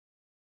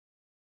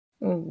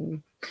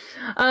 Ooh.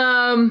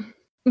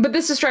 But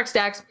this distracts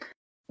Dax.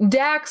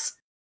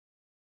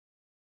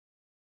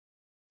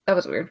 That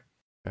was weird.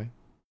 Okay.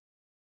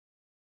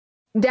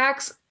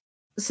 Dax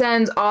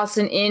sends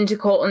Austin into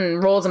Colton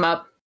and rolls him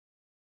up.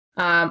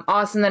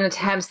 Austin then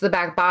attempts the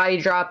back body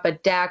drop,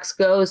 but Dax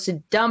goes to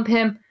dump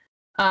him.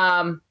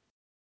 As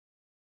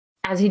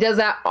he does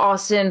that,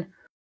 Austin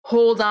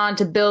holds on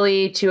to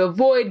Billy to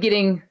avoid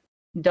getting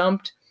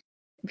dumped,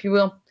 if you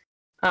will.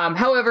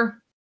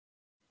 However,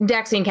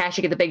 Dax and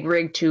Cashy get the big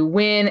rig to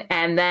win,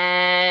 and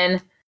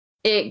then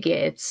it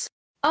gets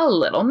a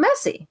little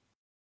messy.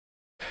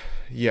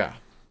 Yeah.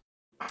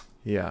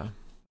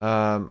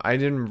 I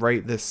didn't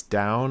write this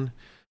down,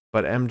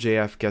 but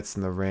MJF gets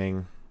in the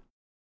ring,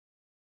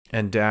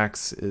 and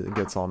Dax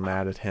gets all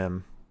mad at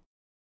him,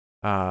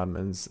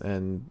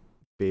 and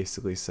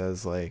basically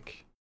says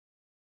like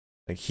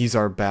he's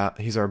our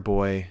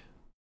boy,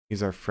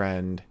 he's our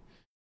friend,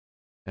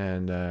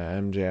 and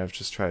MJF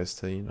just tries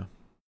to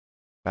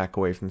back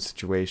away from the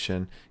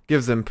situation,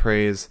 gives them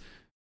praise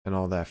and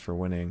all that for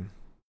winning,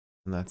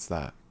 and that's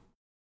that.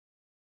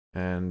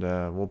 And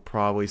we'll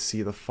probably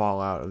see the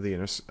fallout of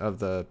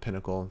the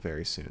Pinnacle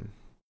very soon.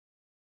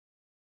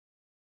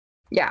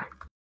 Yeah.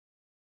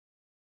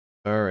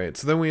 All right,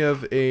 so then we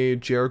have a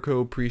Jericho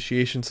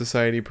Appreciation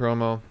Society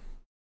promo.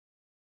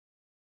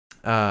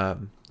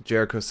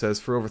 Jericho says,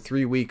 for over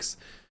 3 weeks,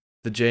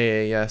 the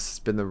JAS has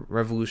been the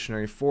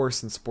revolutionary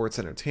force in sports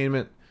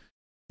entertainment.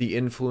 The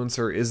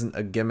influencer isn't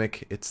a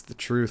gimmick, it's the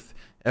truth.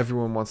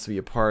 Everyone wants to be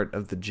a part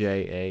of the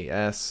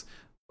JAS,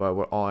 but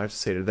all I have to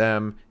say to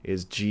them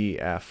is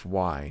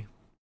GFY.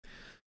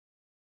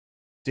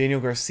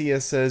 Daniel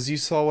Garcia says, you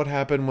saw what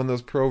happened when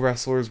those pro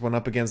wrestlers went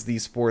up against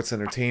these sports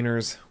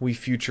entertainers. We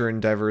future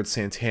endeavored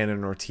Santana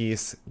and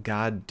Ortiz.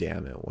 God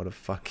damn it, what a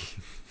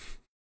fucking...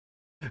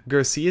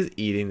 Garcia's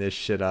eating this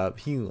shit up.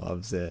 He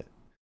loves it.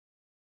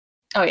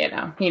 Oh yeah,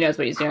 no. He knows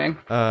what he's doing.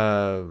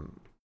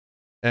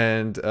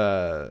 And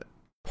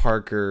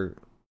Parker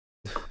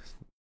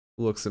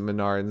looks at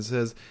Menard and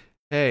says,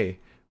 hey,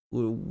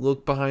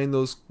 check behind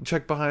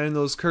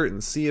those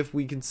curtains, see if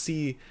we can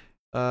see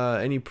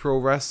any pro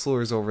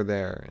wrestlers over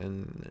there.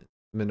 And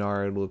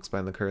Menard looks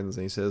behind the curtains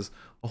and he says,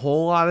 a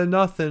whole lot of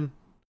nothing.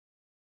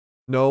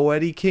 No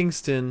Eddie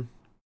Kingston.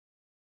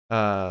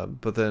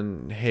 But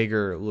then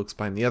Hager looks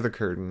behind the other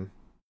curtain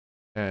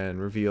and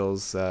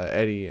reveals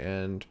Eddie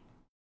and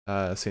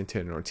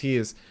Santana and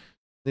Ortiz.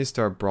 They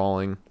start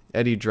brawling.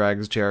 Eddie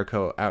drags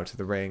Jericho out to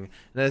the ring,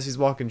 and as he's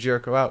walking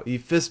Jericho out, he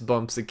fist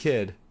bumps a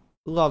kid.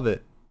 Love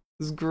it.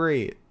 It's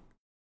great.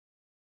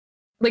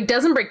 Like,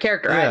 doesn't break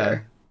character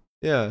either.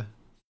 Yeah.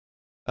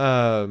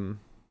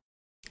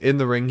 In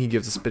the ring, he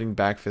gives a spinning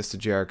back fist to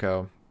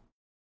Jericho.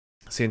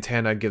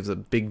 Santana gives a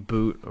big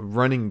boot, a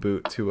running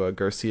boot, to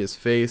Garcia's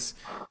face.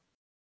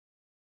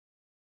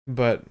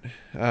 But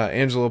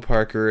Angelo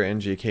Parker and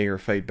Jake Hager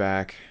fight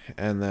back,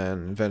 and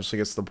then eventually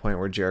gets to the point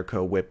where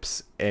Jericho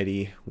whips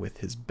Eddie with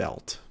his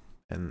belt.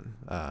 And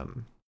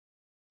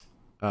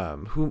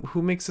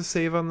who makes a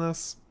save on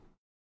this?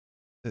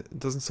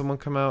 Doesn't someone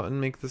come out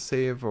and make the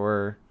save,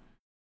 or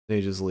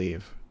they just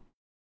leave?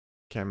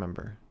 Can't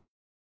remember.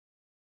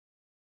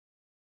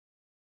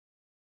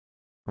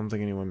 I don't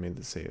think anyone made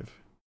the save.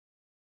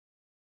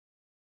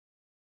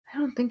 I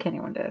don't think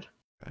anyone did.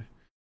 Okay.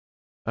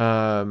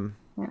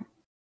 Yeah.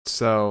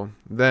 So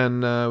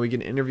then we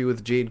get an interview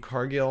with Jade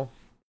Cargill,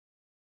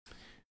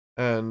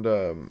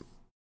 and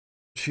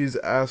she's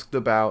asked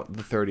about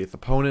the 30th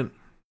opponent,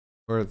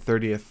 or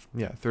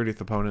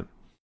 30th opponent.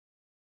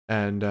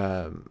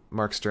 And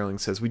Mark Sterling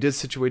says, we did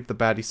situate the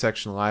baddie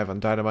section live on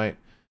Dynamite,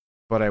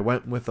 but I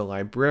went with the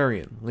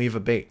librarian,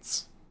 Leva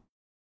Bates.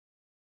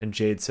 And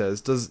Jade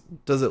says, does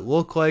it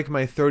look like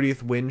my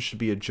 30th win should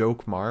be a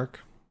joke,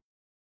 Mark?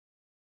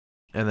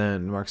 And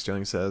then Mark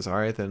Sterling says, all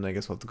right, then I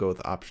guess we'll have to go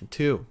with option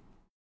 2.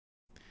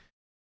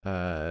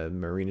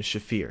 Marina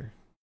Shafir.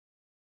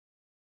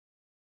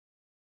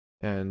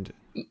 And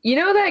you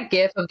know that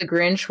gif of the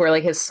Grinch where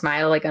like his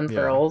smile like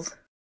unfurls? Yeah.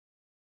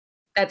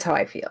 That's how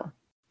I feel.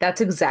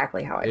 That's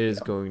exactly how I feel. It is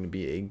going to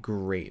be a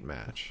great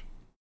match.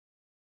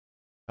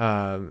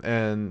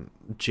 And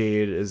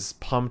Jade is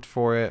pumped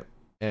for it,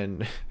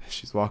 and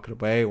she's walking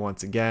away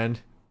once again.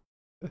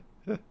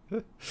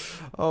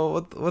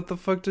 Oh, what the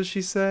fuck does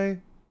she say?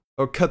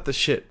 Oh, cut the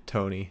shit,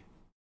 Tony.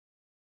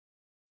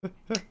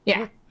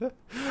 Yeah.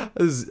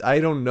 I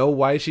don't know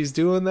why she's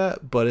doing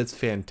that, but it's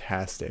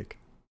fantastic.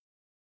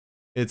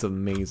 It's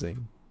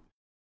amazing.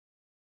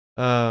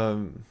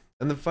 And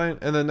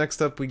then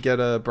next up we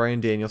get Bryan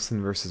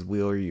Danielson versus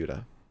Wheeler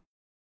Yuta.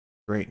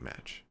 Great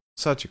match.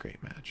 Such a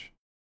great match.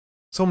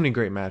 So many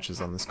great matches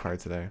on this card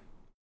today.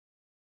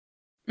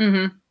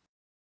 Mm-hmm.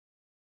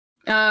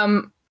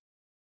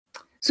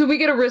 So we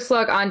get a wrist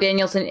lock on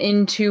Danielson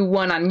into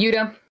one on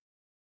Yuta.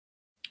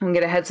 And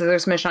get a head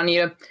scissors submission on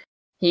Yuta.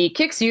 He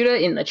kicks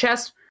Yuta in the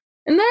chest.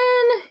 And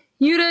then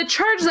Yuta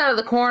charges out of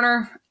the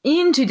corner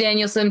into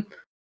Danielson.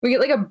 We get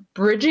like a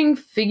bridging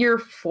figure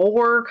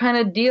 4 kind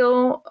of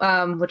deal,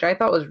 which I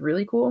thought was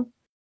really cool.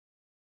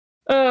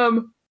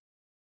 Yuta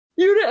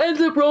ends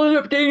up rolling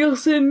up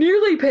Danielson,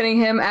 nearly pinning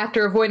him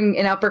after avoiding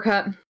an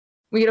uppercut.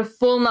 We get a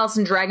full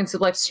Nelson Dragon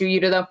suplex to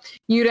Yuta, though.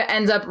 Yuta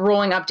ends up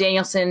rolling up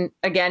Danielson,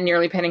 again,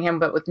 nearly pinning him,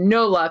 but with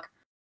no luck.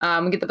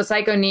 We get the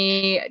Psycho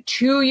knee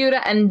to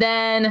Yuta, and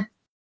then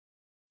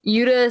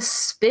Yuta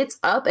spits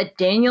up at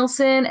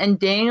Danielson, and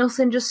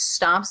Danielson just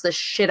stomps the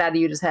shit out of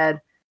Yuta's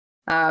head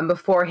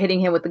before hitting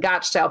him with the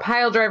Gotch-style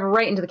pile driver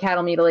right into the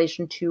cattle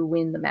mutilation to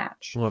win the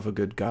match. Love a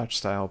good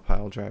Gotch-style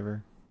pile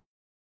driver.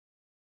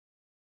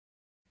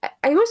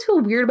 I always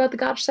feel weird about the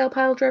Gotch-style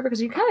pile driver because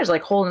you're kind of just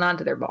like holding on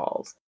to their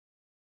balls.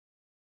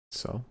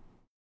 So?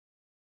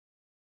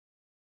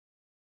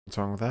 What's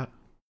wrong with that?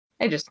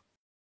 I just...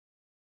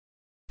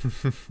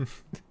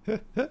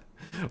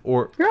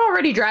 Or... You're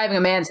already driving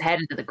a man's head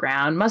into the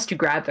ground. Must you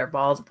grab their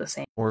balls at the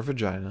same... Or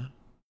vagina.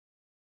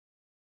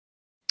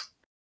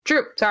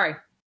 True. Sorry.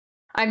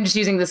 I'm just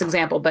using this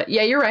example, but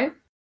yeah, you're right.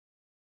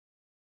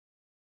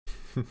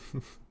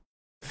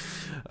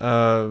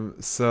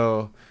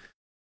 So...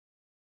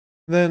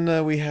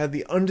 Then we had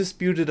the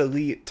Undisputed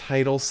Elite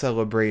title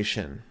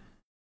celebration.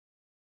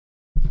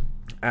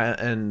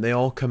 And they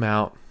all come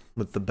out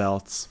with the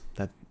belts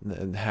that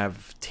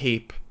have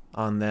tape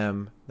on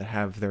them, that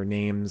have their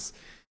names.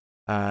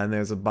 And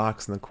there's a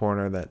box in the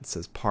corner that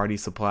says party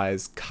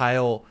supplies.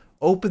 Kyle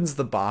opens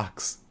the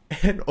box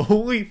and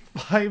only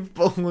 5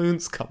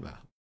 balloons come out.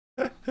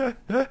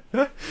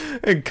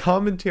 And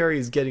commentary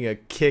is getting a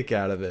kick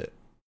out of it.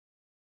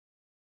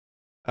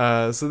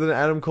 So then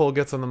Adam Cole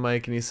gets on the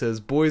mic and he says,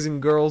 "Boys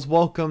and girls,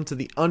 welcome to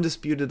the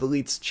Undisputed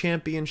Elite's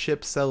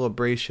championship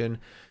celebration.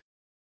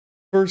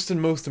 First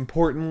and most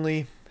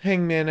importantly,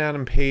 Hangman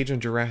Adam Page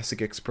and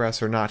Jurassic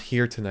Express are not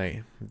here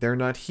tonight. They're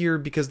not here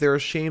because they're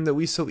ashamed that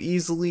we so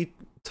easily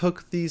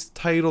took these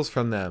titles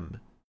from them.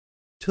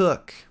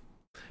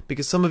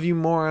 Because some of you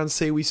morons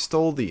say we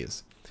stole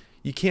these.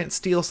 You can't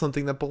steal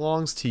something that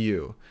belongs to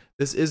you.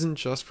 This isn't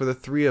just for the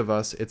 3 of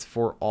us, it's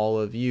for all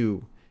of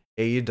you.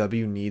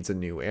 AEW needs a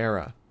new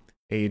era.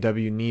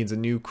 AEW needs a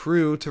new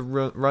crew to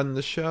run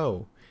the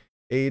show.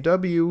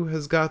 AEW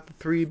has got the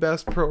 3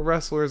 best pro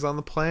wrestlers on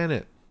the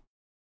planet."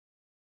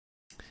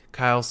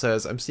 Kyle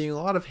says, "I'm seeing a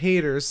lot of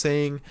haters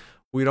saying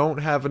we don't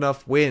have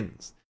enough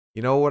wins.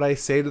 You know what I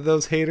say to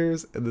those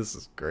haters?" And this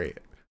is great.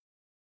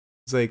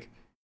 It's like,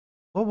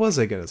 what was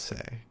I gonna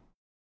say?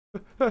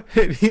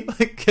 And he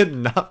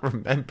cannot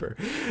remember.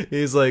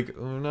 He's like,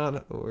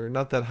 we're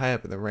not that high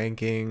up in the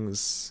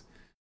rankings.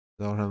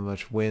 Don't have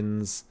much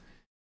wins.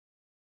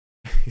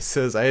 He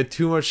says, "I had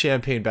too much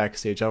champagne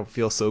backstage. I don't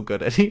feel so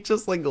good." And he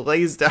just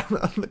lays down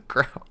on the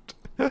ground.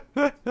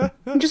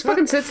 He just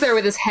fucking sits there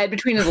with his head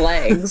between his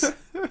legs.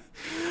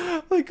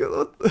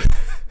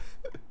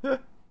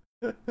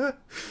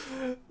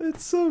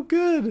 It's so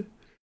good.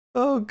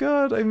 Oh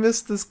god, I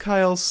miss this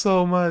Kyle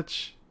so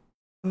much.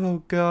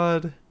 Oh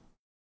god.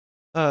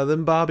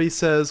 Then Bobby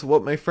says,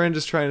 "What my friend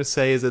is trying to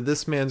say is that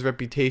this man's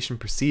reputation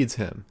precedes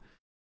him.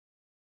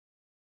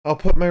 I'll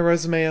put my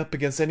resume up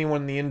against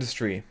anyone in the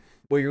industry.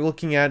 What you're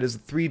looking at is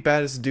the 3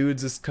 baddest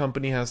dudes this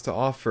company has to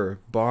offer,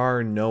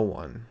 bar no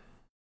one."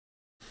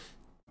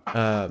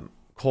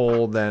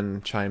 Cole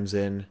then chimes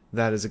in,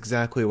 "That is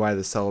exactly why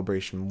the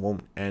celebration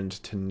won't end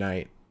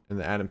tonight." And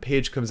then Adam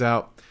Page comes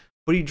out,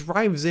 but he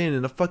drives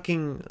in a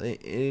fucking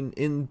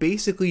in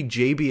basically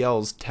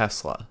JBL's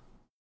Tesla.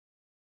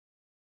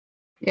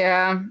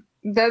 Yeah,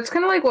 that's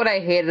kind of like what I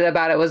hated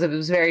about it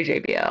was very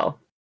JBL.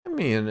 I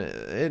mean,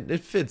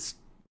 it fits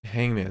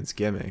Hangman's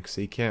gimmick,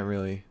 so you can't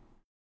really.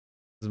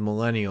 It's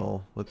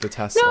millennial with the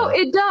Tesla. No,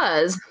 it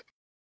does.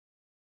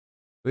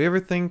 Do you ever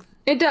think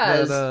it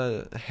does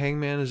that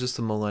Hangman is just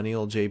a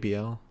millennial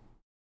JBL?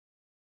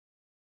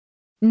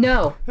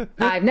 No,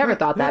 I've never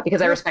thought that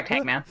because I respect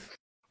Hangman.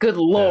 Good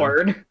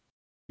lord. Yeah,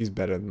 he's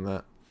better than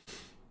that.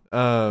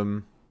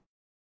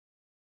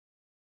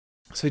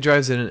 So he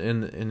drives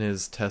in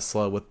his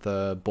Tesla with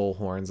the bull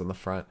horns on the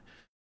front.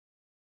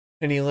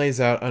 And he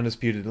lays out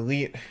Undisputed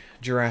Elite,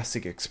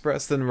 Jurassic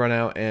Express, then run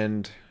out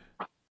and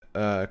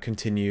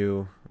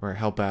continue or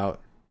help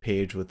out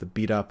Page with the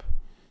beat up.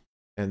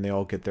 And they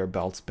all get their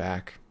belts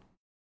back.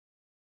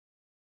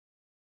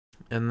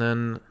 And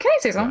then... Can I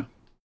say something?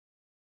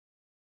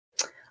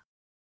 Yeah.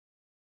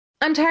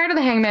 I'm tired of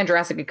the Hangman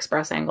Jurassic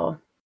Express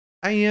angle.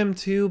 I am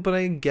too, but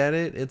I get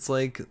it. It's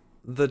like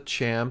the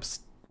champs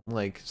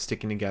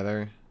sticking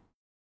together.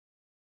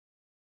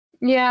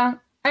 Yeah,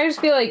 I just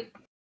feel like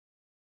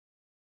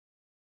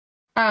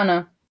I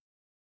don't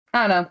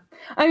know.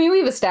 I mean,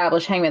 we've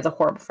established Hangman's a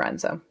horrible friend,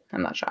 so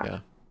I'm not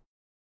shocked.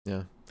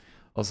 Yeah.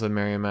 Also,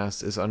 Mariam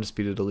asked, "Is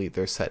Undisputed Elite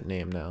their set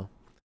name now?"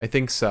 I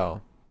think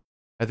so.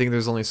 I think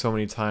there's only so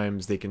many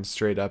times they can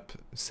straight up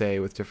say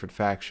with different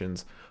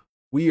factions,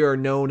 "We are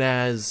known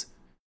as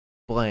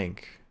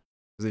blank."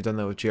 Because they've done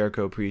that with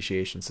Jericho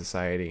Appreciation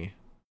Society.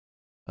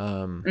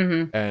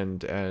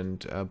 And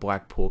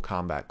Blackpool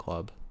Combat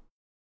Club.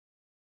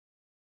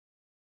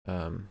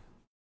 But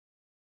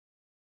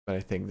I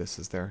think this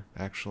is their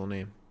actual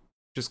name,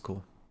 which is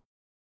cool.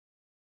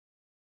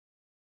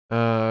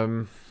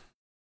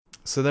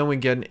 So then we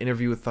get an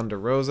interview with Thunder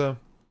Rosa.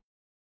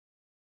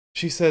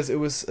 She says, "It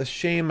was a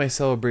shame my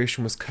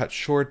celebration was cut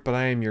short, but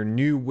I am your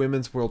new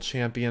women's world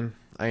champion.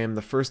 I am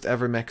the first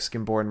ever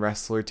Mexican-born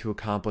wrestler to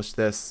accomplish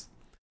this.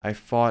 I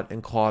fought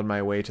and clawed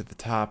my way to the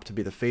top to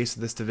be the face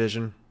of this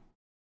division.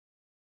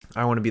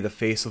 I want to be the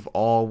face of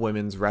all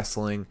women's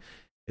wrestling.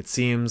 It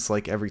seems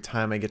like every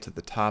time I get to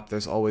the top,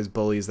 there's always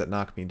bullies that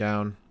knock me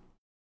down.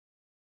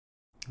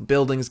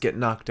 Buildings get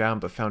knocked down,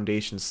 but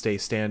foundations stay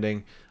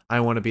standing. I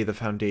want to be the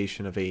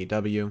foundation of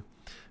AEW.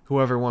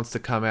 Whoever wants to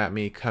come at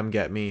me, come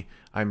get me.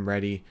 I'm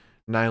ready.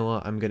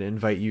 Nyla, I'm going to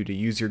invite you to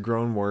use your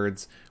grown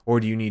words, or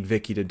do you need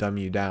Vicky to dumb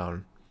you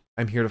down?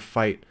 I'm here to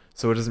fight,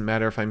 so it doesn't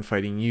matter if I'm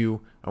fighting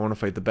you. I want to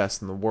fight the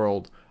best in the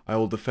world. I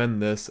will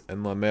defend this,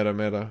 and La Mera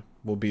Mera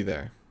will be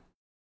there."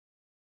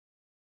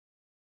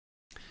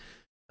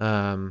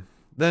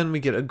 Then we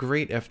get a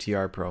great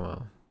FTR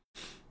promo.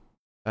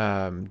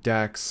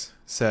 Dax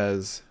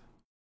says,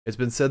 "It's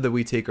been said that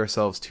we take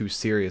ourselves too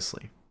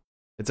seriously.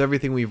 It's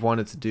everything we've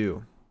wanted to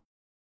do.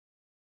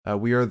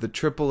 We are the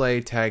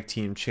AAA Tag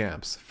Team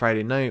Champs.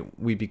 Friday night,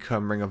 we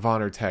become Ring of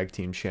Honor Tag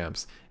Team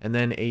Champs, and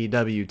then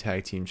AEW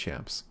Tag Team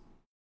Champs."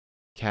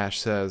 Cash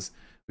says,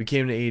 "We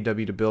came to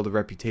AEW to build a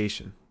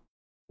reputation.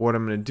 What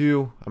I'm going to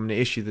do, I'm going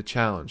to issue the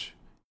challenge.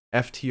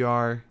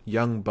 FTR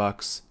Young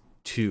Bucks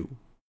 2.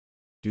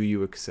 Do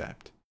you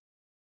accept?"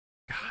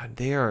 God,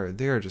 they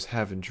are just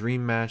having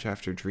dream match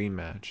after dream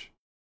match.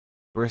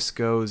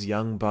 Briscoes,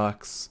 Young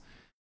Bucks.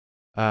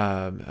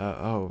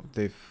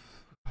 They've,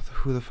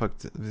 who the fuck?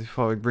 They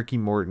fought Ricky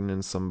Morton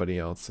and somebody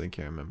else. I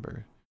can't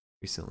remember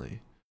recently.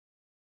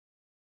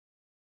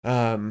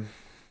 Yeah,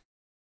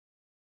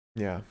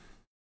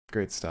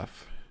 great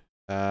stuff.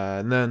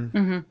 And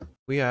then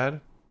we had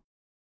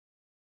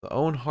the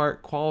Owen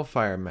Hart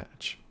qualifier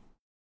match.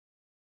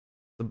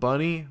 The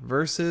Bunny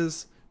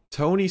versus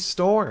Toni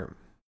Storm.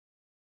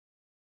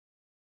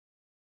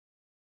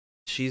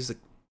 She's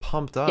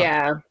pumped up.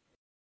 Yeah.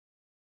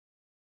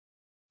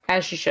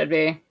 As she should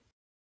be.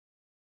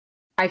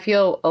 I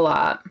feel a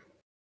lot.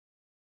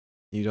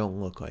 You don't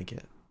look like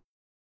it.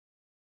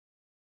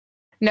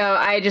 No,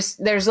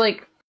 there's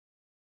like...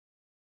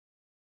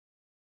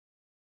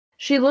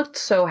 She looked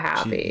so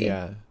happy.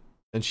 Yeah.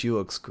 And she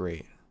looks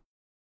great.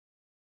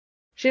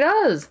 She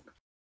does.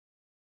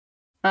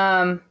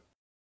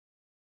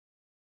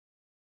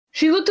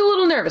 She looked a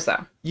little nervous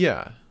though.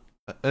 Yeah.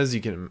 As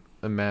you can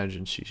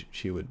imagine,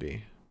 she would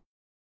be.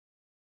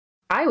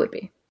 I would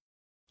be.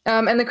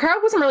 And the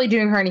crowd wasn't really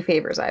doing her any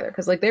favors either,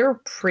 because like they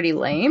were pretty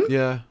lame.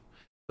 Yeah.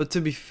 But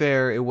to be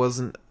fair, it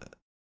wasn't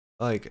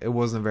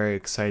a very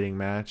exciting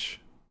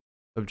match,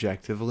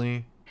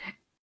 objectively.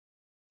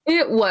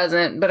 It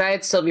wasn't, but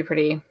I'd still be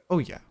pretty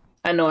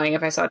annoying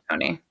if I saw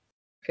Toni.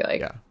 I feel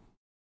like.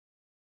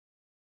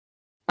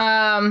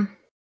 Yeah.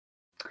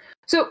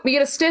 So we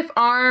get a stiff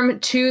arm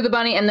to the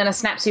Bunny and then a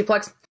snap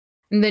suplex.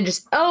 And then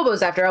just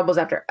elbows after elbows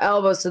after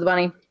elbows to the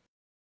Bunny.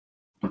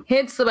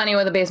 Hits the Bunny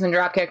with a basement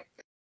dropkick.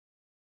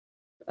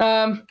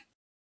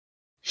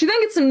 She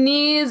then gets some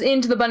knees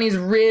into the Bunny's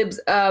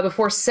ribs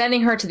before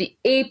sending her to the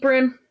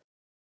apron.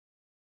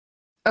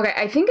 Okay,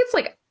 I think it's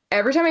like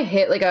every time I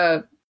hit like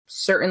a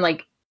certain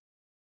like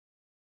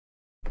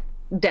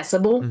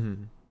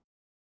decibel,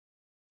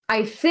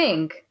 I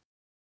think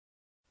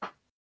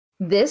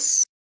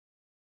this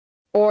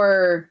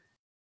or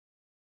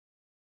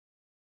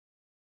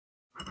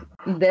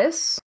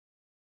this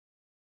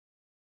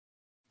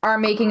are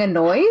making a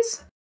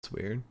noise. It's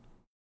weird.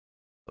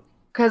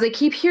 Because I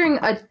keep hearing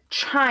a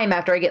chime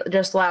after I get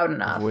just loud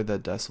enough. Avoid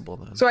that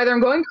decibel then. So either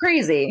I'm going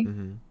crazy,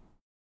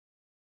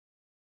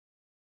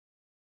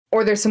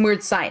 or there's some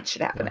weird science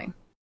shit happening. Yeah.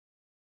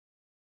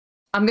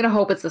 I'm gonna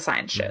hope it's the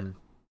science shit.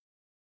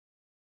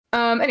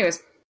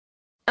 Anyways.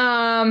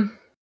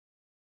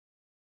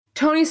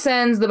 Toni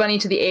sends the Bunny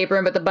to the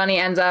apron, but the Bunny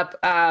ends up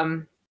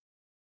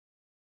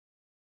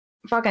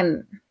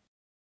fucking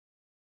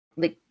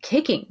like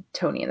kicking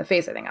Toni in the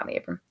face, I think, on the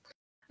apron.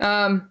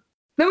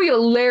 Then we get a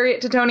lariat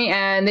to Toni,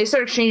 and they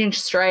start exchanging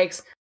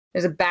strikes.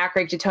 There's a back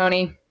rake to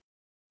Toni.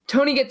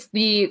 Toni gets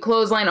the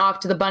clothesline off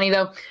to the Bunny,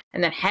 though,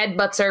 and then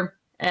headbutts her,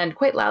 and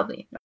quite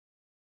loudly.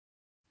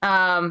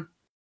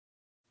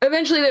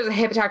 Eventually, there's a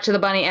hip attack to the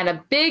Bunny and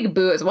a big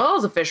boot, as well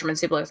as a fisherman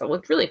suplex that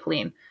looked really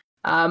clean.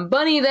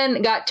 Bunny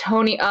then got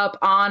Toni up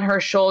on her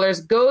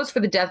shoulders, goes for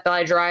the Death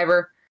Valley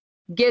driver,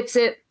 gets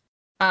it,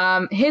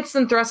 hits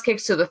some thrust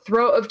kicks to the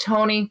throat of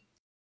Toni.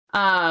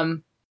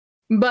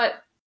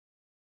 But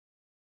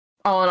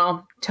all in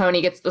all, Toni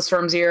gets the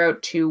Storm Zero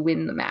to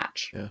win the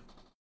match.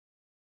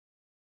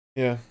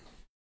 Yeah.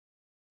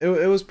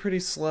 It was pretty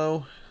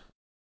slow,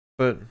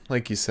 but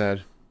like you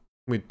said,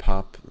 we'd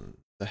pop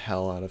the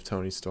hell out of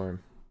Toni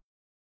Storm.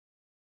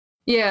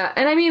 Yeah,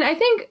 and I mean, I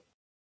think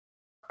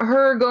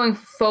her going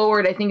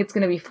forward, I think it's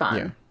going to be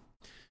fun.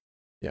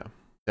 Yeah,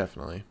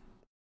 definitely.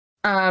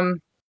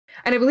 And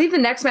I believe the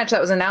next match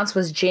that was announced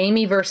was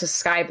Jamie versus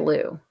Sky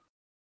Blue.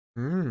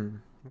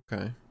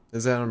 Okay.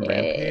 Is that on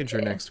Rampage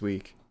or next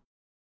week?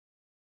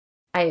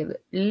 I have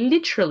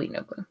literally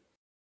no clue.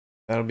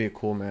 That'll be a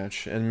cool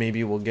match, and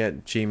maybe we'll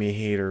get Jamie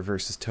Hayter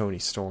versus Tony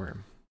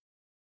Storm.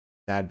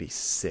 That'd be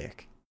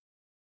sick.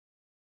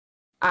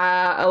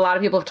 A lot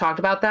of people have talked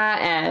about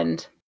that,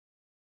 and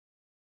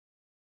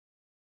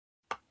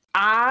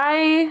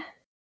I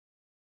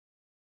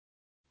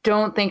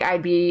don't think I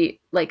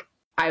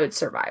would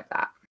survive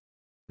that.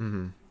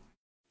 Mm-hmm.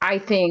 I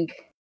think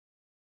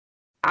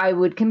I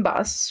would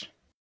combust,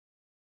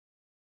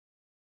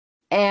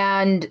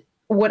 and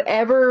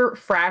whatever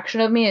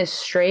fraction of me is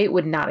straight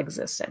would not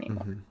exist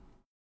anymore. Mm-hmm.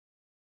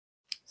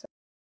 So,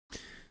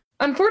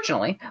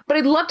 unfortunately, but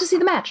I'd love to see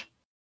the match.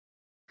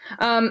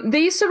 They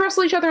used to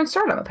wrestle each other in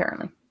Stardom,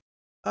 apparently.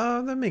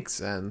 Oh, that makes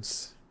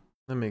sense.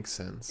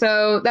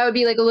 So that would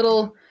be like a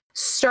little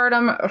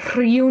Stardom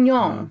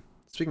reunion.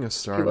 Speaking of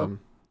Stardom,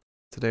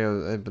 today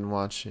I've been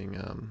watching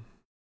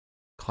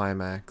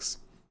Climax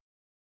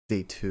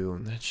Day 2,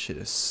 and that shit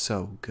is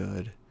so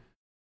good.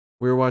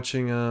 We were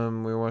watching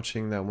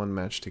that one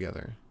match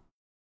together.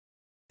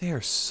 They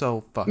are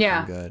so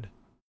fucking good.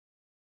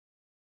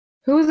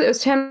 Who was it? It was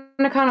Tam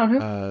Nakano and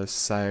who?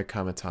 Saya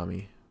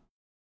Kamatami.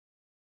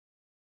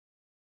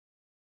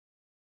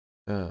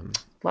 I Love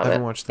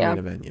haven't it. watched the main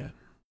event yet.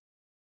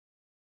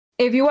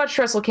 If you watched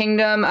Wrestle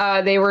Kingdom,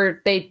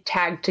 they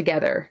tagged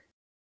together,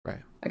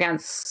 right,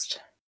 against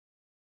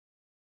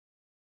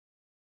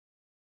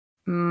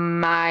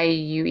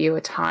Mayu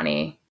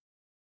Iwatani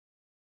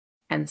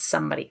and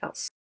somebody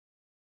else.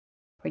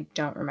 I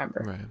don't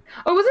remember. Right.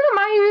 Oh, wasn't it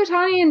Mayu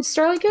Iwatani and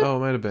Starlight Kid? Oh,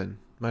 might have been.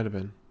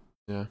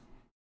 Yeah.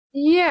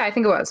 Yeah, I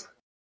think it was.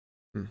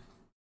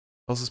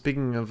 Also,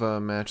 speaking of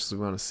matches we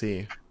want to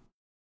see,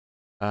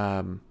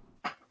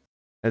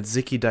 at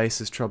Zicky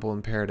Dice's Trouble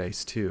in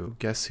Paradise 2,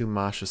 guess who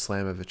Masha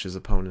Slamovich's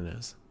opponent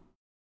is?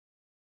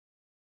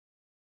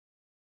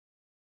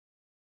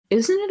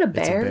 Isn't it a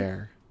bear? It's a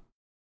bear.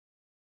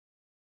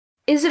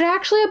 Is it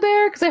actually a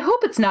bear? Because I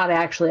hope it's not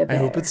actually a bear. I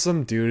hope it's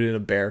some dude in a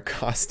bear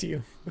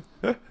costume.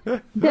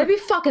 That'd be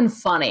fucking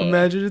funny.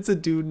 Imagine it's a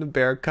dude in a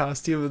bear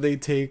costume and they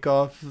take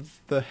off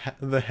the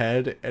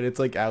head and it's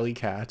like Alley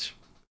Catch.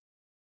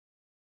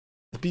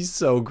 That'd be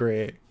so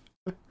great.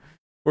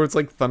 Or it's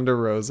like Thunder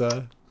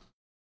Rosa.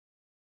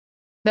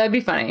 That'd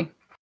be funny.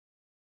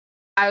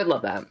 I would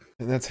love that.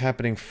 And that's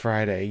happening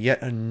Friday.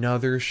 Yet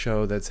another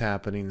show that's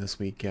happening this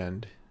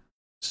weekend.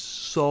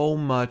 So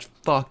much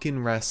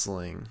fucking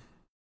wrestling.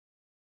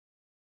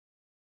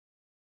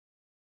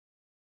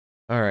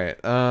 Alright,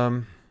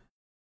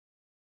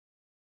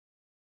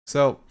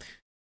 so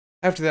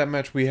after that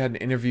match we had an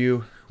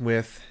interview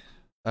with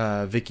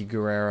Vicky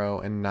Guerrero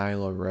and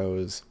Nyla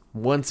Rose,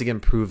 once again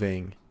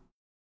proving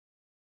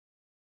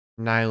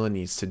Nyla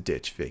needs to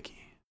ditch Vicky.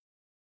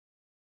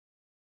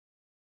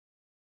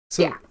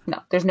 So yeah, no,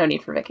 there's no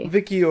need for Vicky.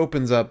 Vicky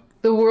opens up.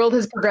 The world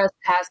has progressed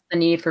past the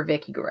need for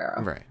Vicky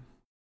Guerrero.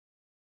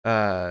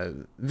 Right.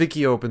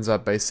 Vicky opens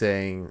up by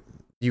saying,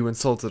 "You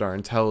insulted our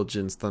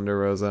intelligence, Thunder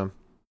Rosa."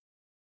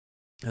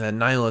 And then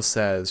Nyla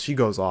says, she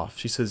goes off.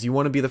 She says, "You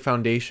want to be the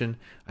foundation?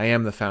 I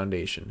am the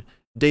foundation.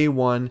 Day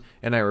one,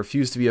 and I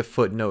refuse to be a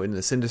footnote in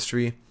this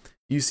industry.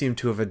 You seem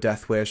to have a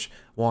death wish.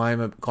 Well,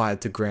 I'm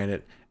glad to grant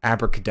it.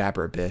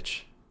 Abracadabra,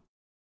 bitch."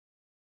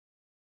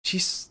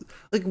 She's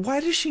like, why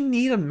does she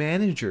need a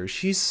manager?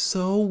 She's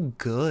so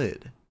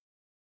good.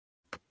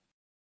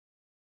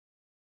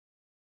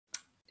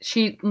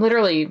 She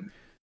literally,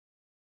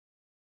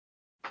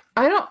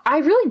 I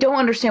really don't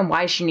understand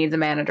why she needs a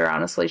manager,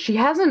 honestly. She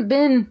hasn't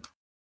been,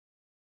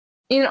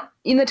 in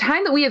the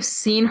time that we have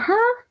seen her,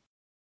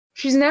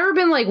 she's never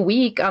been like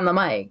weak on the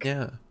mic.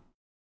 Yeah.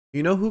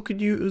 You know who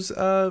could use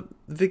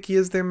Vicky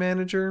as their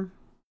manager?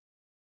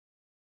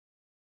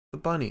 The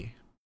Bunny.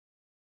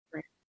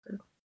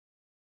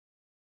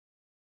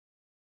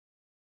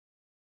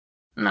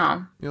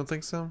 No. You don't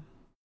think so?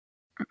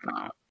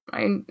 No.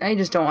 I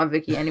just don't want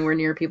Vicky anywhere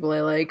near people I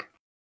like.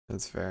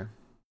 That's fair.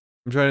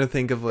 I'm trying to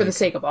think of like, for the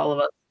sake of all of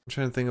us. I'm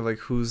trying to think of like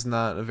who's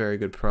not a very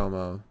good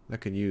promo that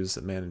could use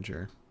a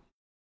manager.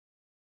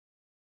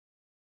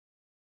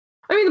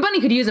 I mean, the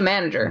Bunny could use a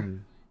manager,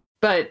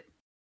 but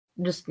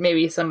just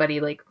maybe somebody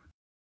like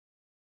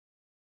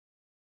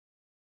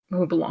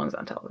who belongs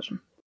on television.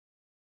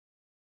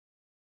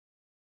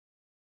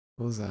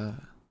 What was that?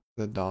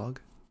 The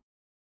dog?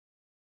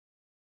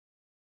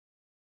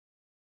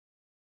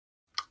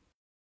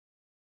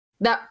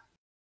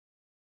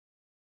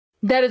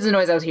 That is the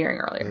noise I was hearing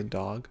earlier. The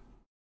dog?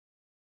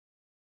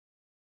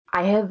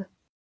 I have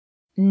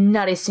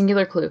not a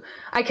singular clue.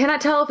 I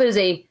cannot tell if it is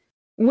a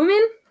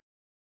woman,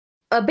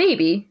 a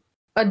baby,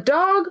 a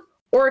dog,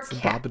 or a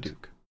cat.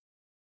 Babadook.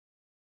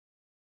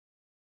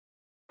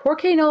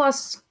 Porque no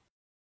las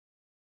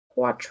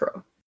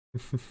cuatro.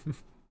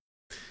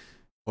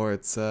 Or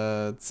it's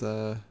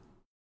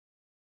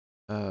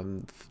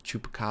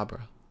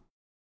chupacabra.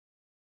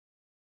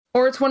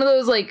 Or it's one of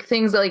those like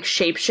things that like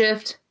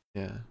shapeshift.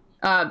 Yeah.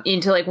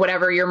 Into like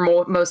whatever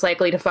you're most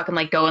likely to fucking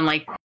like go and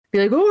like be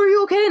like, "Oh, are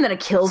you okay?" And then it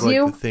kills it's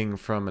you. Like the thing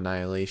from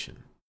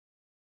Annihilation.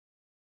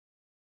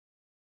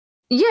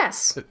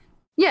 Yes.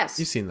 Yes.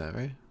 You've seen that,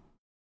 right?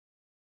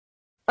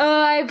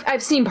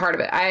 I've seen part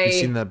of it. You've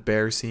seen that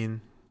bear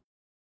scene?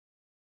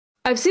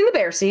 I've seen the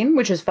bear scene,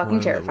 which is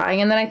fucking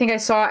terrifying, and then I think I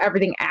saw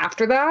everything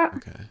after that.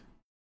 Okay.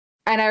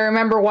 And I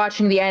remember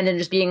watching the end and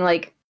just being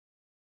like,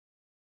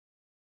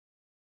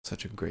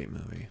 such a great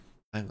movie.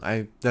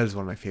 I that is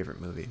one of my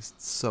favorite movies.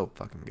 It's so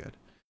fucking good.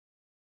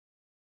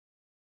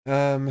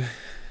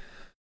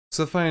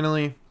 So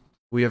finally,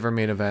 we have our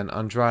main event: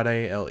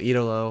 Andrade El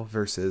Idolo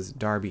versus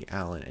Darby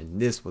Allin,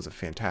 and this was a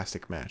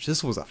fantastic match.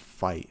 This was a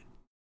fight.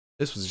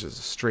 This was just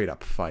a straight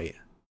up fight.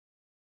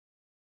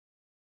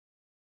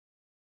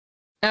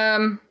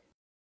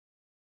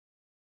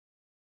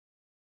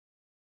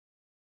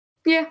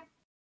 Yeah.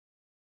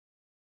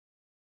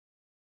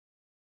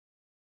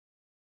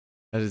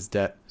 That is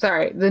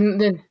Sorry.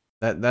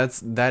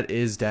 that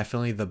is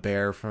definitely the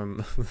bear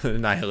from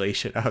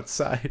Annihilation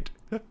outside.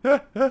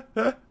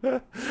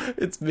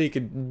 It's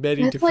making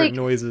many different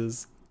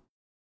noises.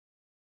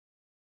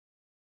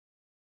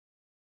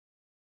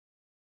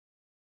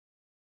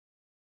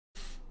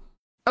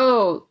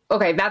 Oh,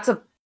 okay. That's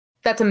a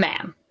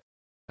man.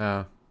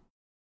 Oh.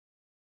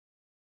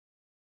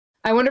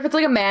 I wonder if it's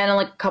like a man and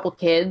like a couple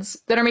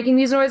kids that are making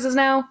these noises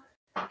now.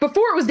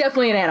 Before it was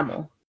definitely an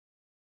animal.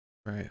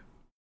 Right.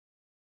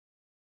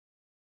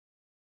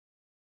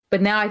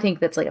 But now I think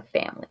that's like a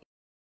family.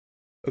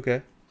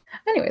 Okay.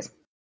 Anyways.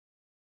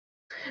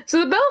 So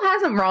the bell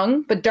hasn't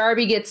rung, but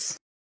Darby gets...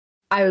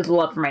 I would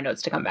love for my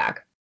notes to come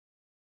back.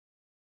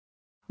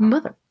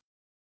 Mother.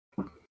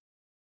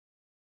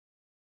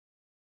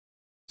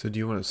 So do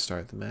you want to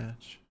start the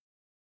match?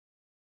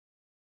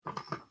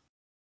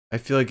 I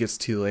feel like it's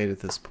too late at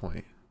this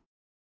point.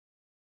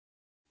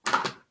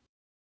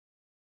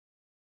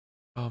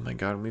 Oh my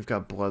god, we've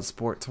got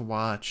Bloodsport to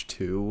watch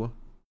too.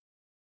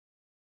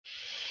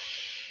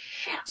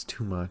 It's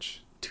too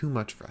much. Too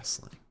much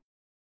wrestling.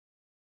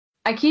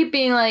 I keep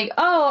being like,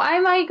 oh, I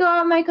might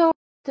go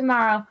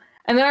tomorrow.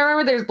 And then I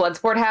remember there's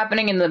Bloodsport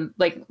happening in the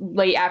like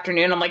late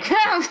afternoon. I'm like,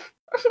 I'm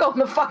going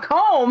the fuck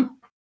home.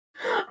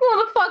 I'm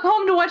going the fuck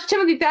home to watch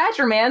Timothy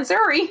Thatcher, man.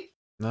 Sorry.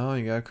 No,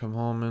 you gotta come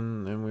home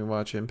and we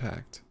watch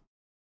Impact.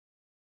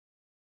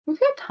 We've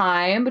got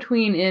time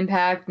between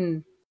Impact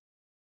and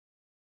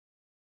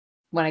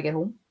when I get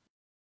home.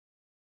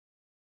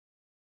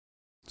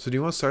 So do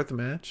you want to start the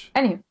match?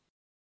 Anyway,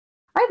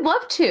 I'd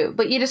love to,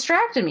 but you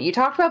distracted me. You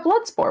talked about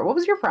Bloodsport. What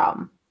was your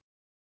problem?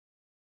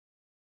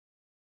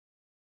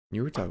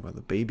 You were talking about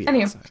the baby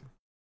Anyway. outside.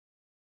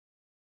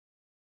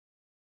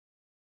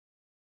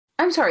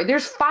 I'm sorry,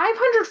 there's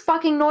 500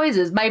 fucking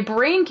noises. My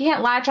brain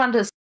can't latch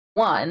onto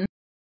one.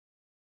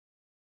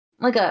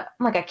 I'm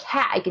like a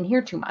cat. I can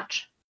hear too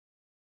much.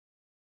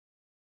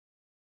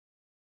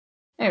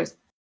 Anyways.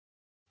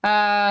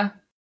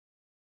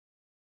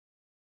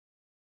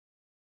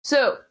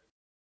 So,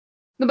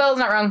 the bell's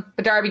not rung,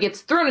 but Darby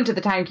gets thrown into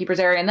the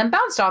timekeeper's area and then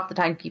bounced off the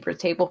timekeeper's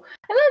table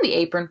and then the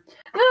apron.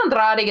 And then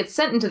Andrade gets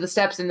sent into the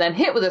steps and then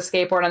hit with a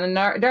skateboard, and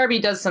then Darby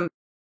does some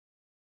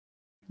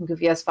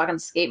goofy ass fucking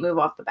skate move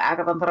off the back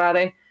of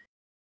Andrade.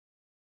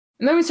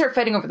 And then we start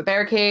fighting over the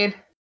barricade.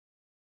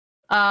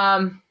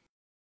 Andrade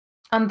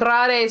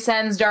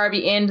sends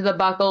Darby into the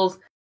buckles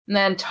and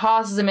then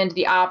tosses him into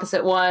the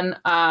opposite one.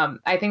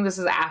 I think this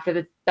is after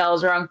the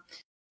bell's rung.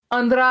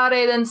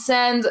 Andrade then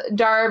sends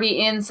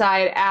Darby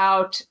inside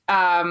out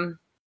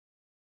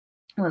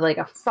with like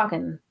a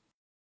fucking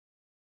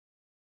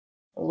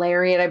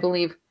lariat, I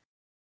believe.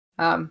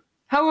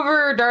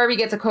 However, Darby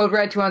gets a code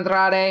red to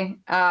Andrade,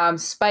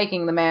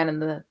 spiking the man in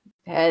the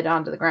head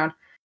onto the ground.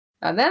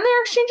 Then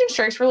they're exchanging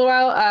strikes for a little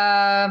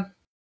while.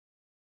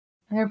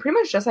 And they're pretty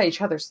much just at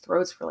each other's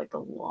throats for like the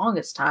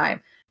longest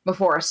time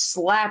before a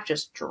slap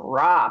just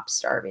drops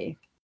Darby.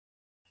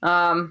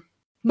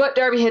 But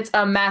Darby hits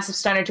a massive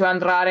stunner to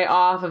Andrade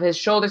off of his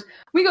shoulders.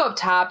 We go up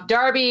top.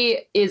 Darby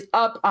is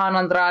up on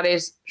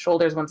Andrade's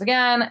shoulders once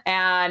again,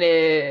 and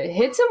it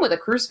hits him with a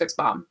crucifix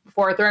bomb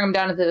before throwing him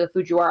down into the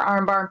Fujiwara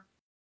armbar.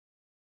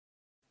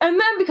 And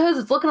then, because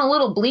it's looking a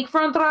little bleak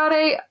for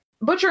Andrade,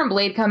 Butcher and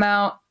Blade come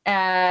out,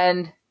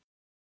 and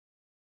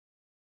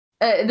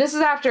this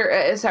is after,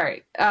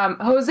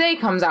 Jose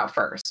comes out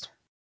first.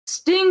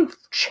 Sting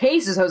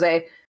chases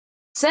Jose,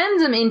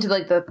 sends him into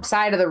like the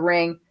side of the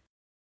ring.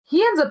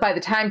 He ends up by the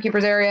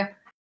timekeeper's area.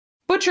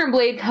 Butcher and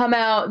Blade come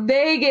out.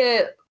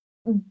 They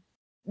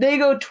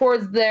go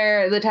towards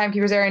the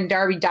timekeeper's area, and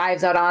Darby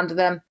dives out onto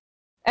them.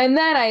 And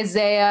then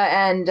Isaiah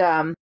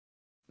and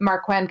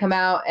Mark Quinn come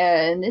out,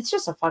 and it's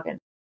just a fucking...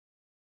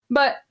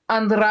 But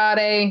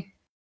Andrade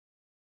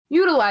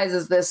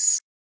utilizes this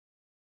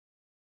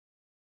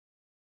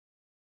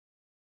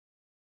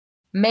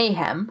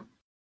mayhem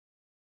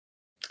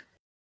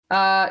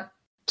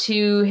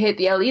to hit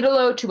the El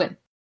Idolo to win.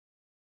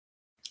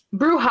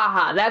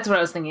 Brouhaha, that's what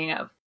I was thinking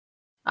of.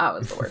 That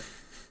was the word.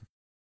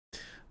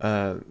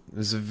 It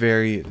was a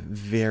very,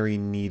 very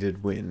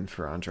needed win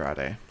for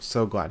Andrade.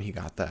 So glad he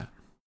got that.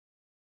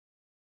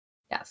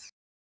 Yes.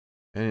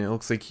 And it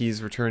looks like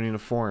he's returning to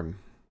form.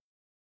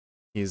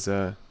 He's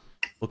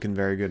looking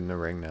very good in the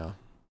ring now.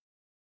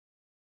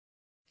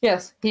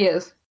 Yes, he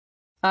is.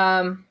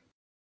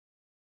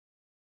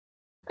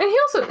 And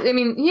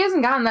he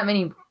hasn't gotten that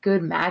many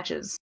good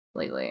matches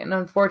lately. And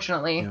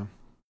unfortunately,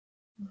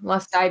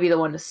 lest I be the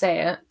one to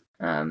say it,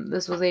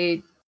 this was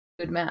a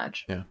good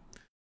match. Yeah.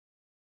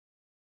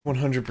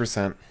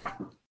 100%.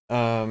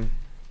 So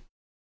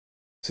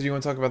do you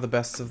want to talk about the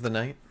best of the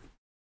night?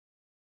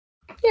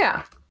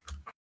 Yeah.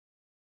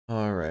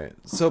 All right.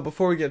 So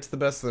before we get to the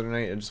best of the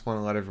night, I just want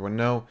to let everyone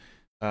know,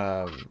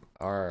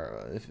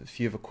 if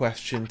you have a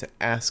question to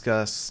ask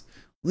us,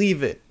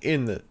 leave it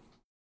in the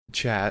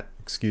chat.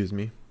 Excuse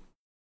me.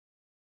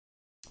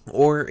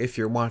 Or if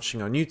you're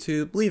watching on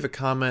YouTube, leave a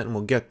comment and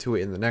we'll get to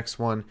it in the next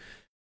one.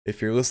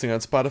 If you're listening on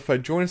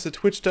Spotify, join us at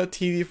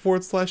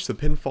twitch.tv/The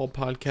Pinfall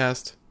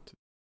Podcast.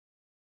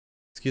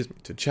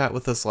 To chat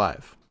with us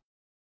live.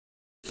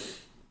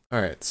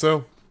 Alright,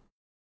 so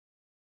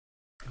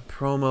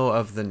promo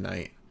of the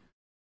night.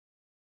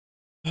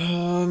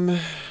 I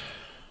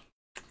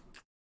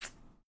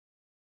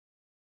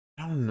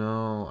don't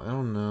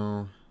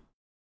know.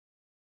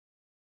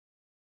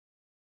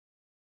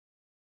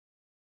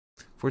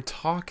 If we're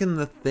talking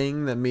the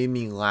thing that made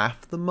me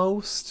laugh the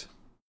most,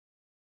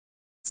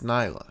 it's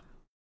Nyla.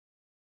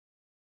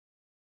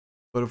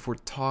 But if we're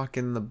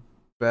talking the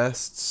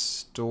best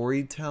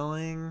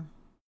storytelling,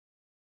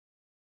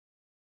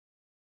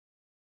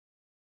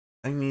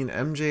 I mean,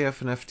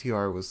 MJF and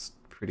FTR was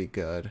pretty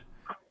good.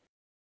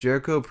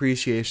 Jericho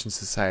Appreciation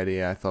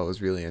Society I thought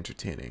was really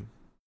entertaining.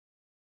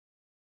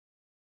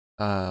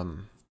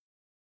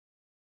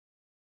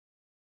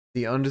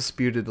 The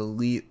Undisputed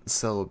Elite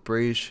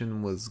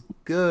celebration was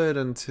good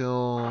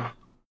until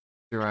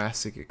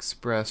Jurassic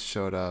Express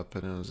showed up,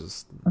 and it was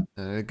just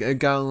it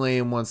got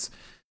lame once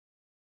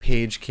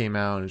Paige came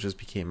out and it just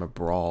became a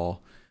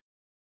brawl.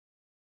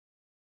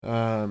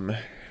 But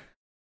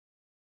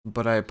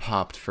I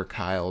popped for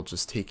Kyle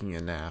just taking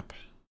a nap.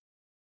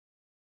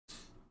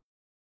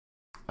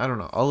 I don't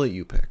know. I'll let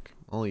you pick.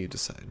 I'll let you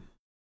decide.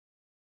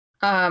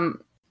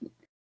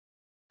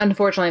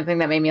 Unfortunately, the thing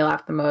that made me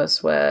laugh the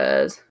most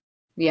was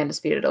the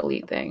Undisputed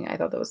Elite thing. I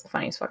thought that was the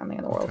funniest fucking thing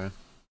in the world. Okay.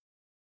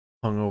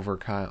 Hungover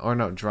Kyle. Or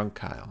no, drunk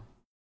Kyle.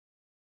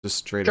 Just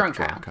straight drunk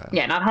up drunk Kyle. Kyle.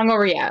 Yeah, not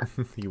hungover yet.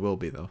 He will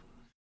be, though.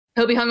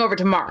 He'll be hungover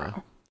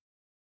tomorrow.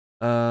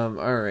 Yeah.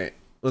 Alright.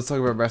 Let's talk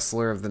about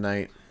Wrestler of the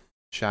Night.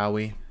 Shall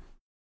we?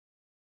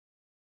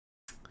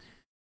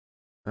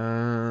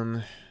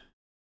 Alright,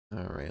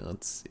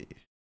 let's see.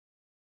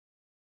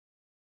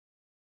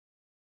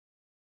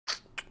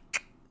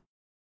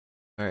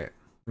 Alright. I'm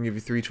gonna give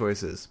you 3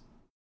 choices.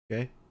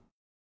 Okay?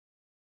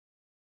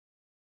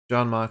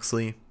 Jon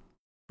Moxley,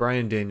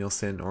 Bryan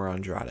Danielson, or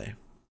Andrade.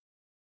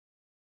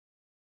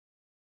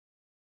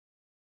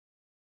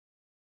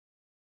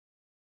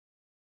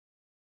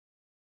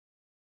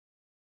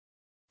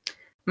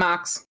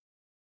 Mox.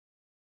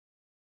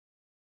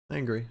 I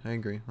agree.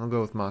 I'll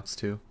go with Mox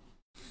too.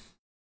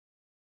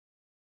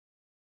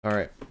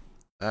 Alright.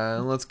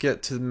 Let's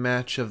get to the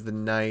match of the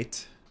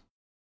night.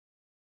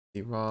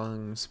 The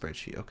wrong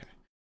spreadsheet. Okay.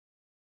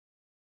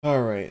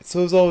 Alright.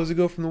 So as always, we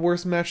go from the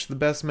worst match to the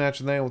best match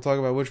of the night. We'll talk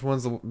about which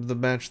one's the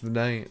match of the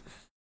night.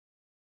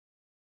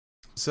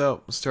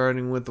 So,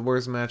 starting with the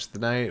worst match of the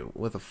night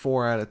with a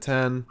 4 out of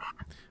 10.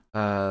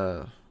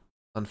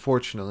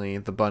 Unfortunately,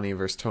 the Bunny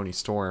versus Toni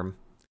Storm.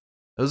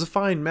 It was a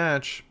fine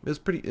match. It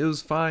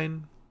was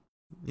fine.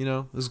 You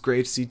know, it was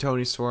great to see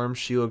Toni Storm.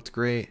 She looked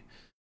great.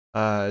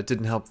 It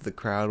didn't help that the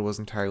crowd was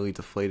entirely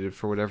deflated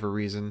for whatever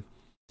reason.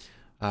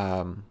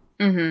 And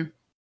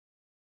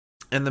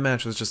the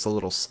match was just a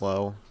little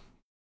slow.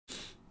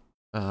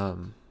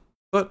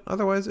 But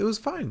otherwise, it was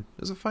fine.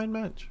 It was a fine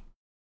match.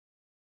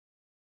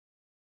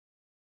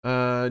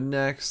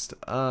 Next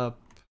up,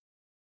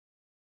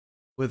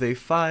 with a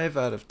 5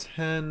 out of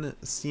 10,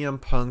 CM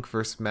Punk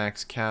versus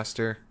Max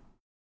Caster.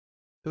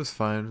 It was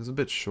fine. It was a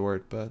bit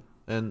short, but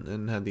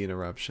and had the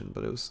interruption,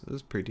 but it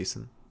was pretty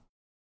decent.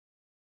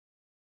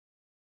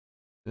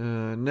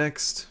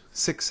 Next,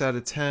 6 out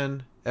of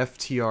 10,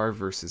 FTR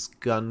versus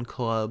Gun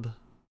Club.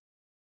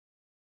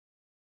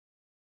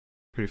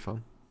 Pretty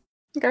fun.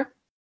 Okay.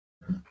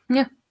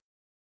 Yeah.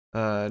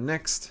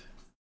 Next,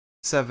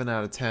 7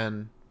 out of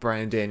 10,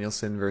 Bryan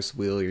Danielson versus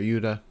Wheeler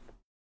Yuta.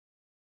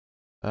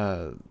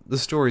 The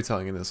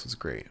storytelling in this was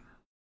great.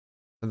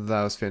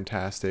 That was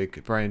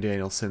fantastic. Bryan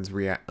Danielson's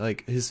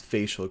his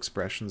facial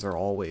expressions are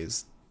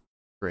always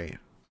great.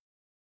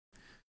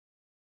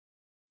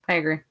 I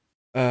agree.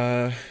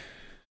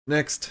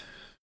 Next,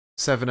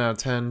 7 out of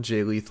 10,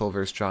 Jay Lethal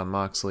versus Jon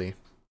Moxley.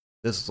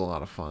 This was a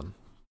lot of fun.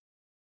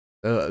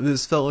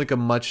 This felt like a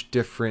much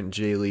different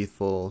Jay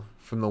Lethal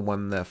from the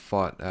one that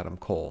fought Adam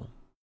Cole.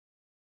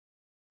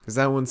 Because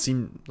that one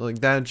seemed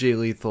like that Jay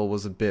Lethal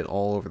was a bit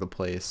all over the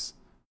place,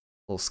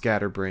 a little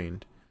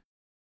scatterbrained.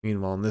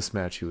 Meanwhile, in this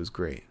match, he was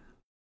great.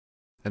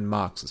 And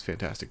Mox was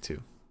fantastic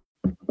too.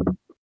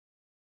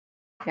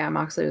 Yeah,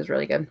 Moxley was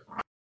really good.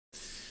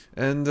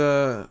 And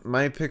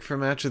my pick for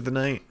match of the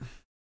night,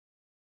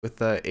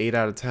 with 8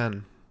 out of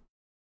 10,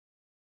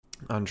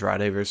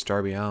 Andrade versus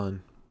Darby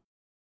Allin.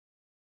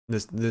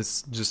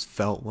 This just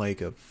felt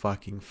like a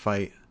fucking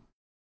fight.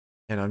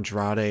 and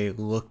Andrade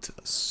looked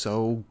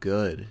so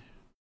good.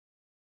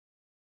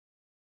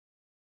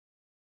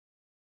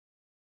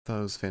 Thought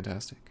it was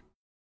fantastic.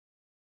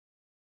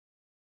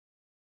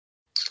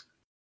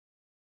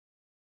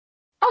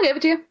 I'll give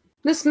it to you.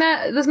 This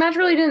match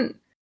really didn't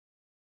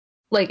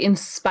like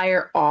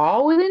inspire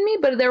awe within me,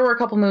 but there were a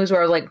couple moves where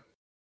I was like,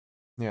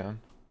 yeah,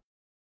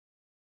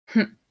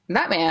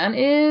 that man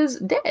is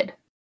dead.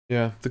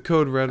 Yeah, the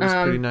code red was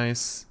pretty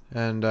nice,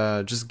 and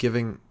just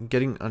getting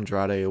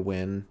Andrade a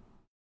win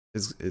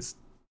is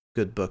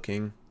good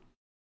booking.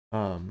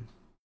 Yeah.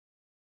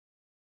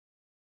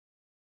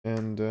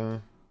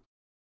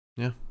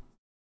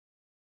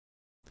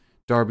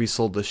 Darby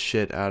sold the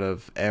shit out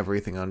of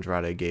everything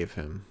Andrade gave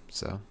him,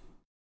 so.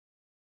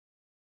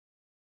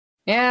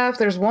 Yeah, if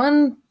there's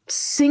one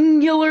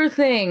singular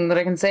thing that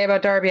I can say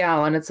about Darby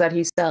Allin, it's that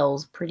he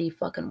sells pretty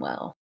fucking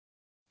well.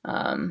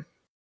 And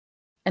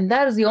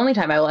that is the only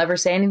time I will ever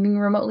say anything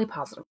remotely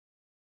positive.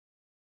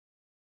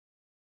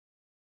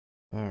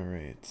 All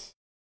right.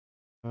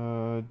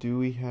 Do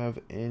we have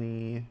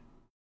any...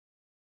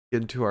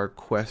 Get into our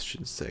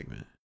question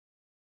segment.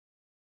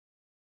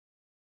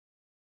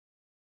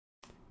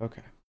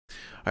 Okay.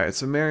 All right,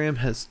 so Miriam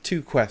has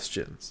 2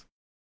 questions.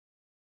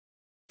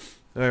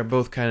 They're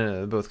both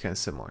kind of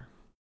similar.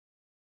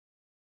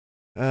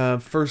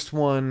 First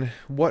one,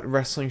 what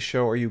wrestling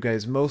show are you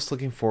guys most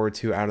looking forward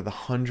to out of the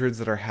hundreds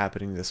that are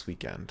happening this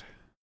weekend?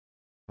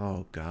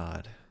 Oh,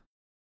 God.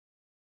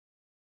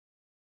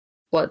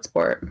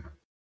 Bloodsport.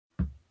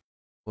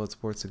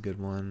 Bloodsport's a good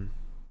one.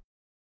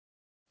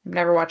 I've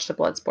never watched a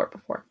Bloodsport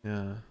before.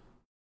 Yeah.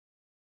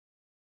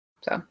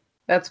 So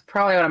that's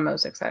probably what I'm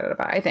most excited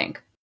about, I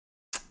think.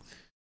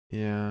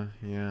 Yeah.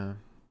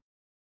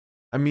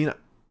 I mean,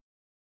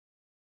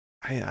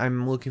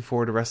 I'm looking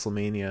forward to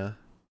WrestleMania.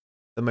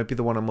 That might be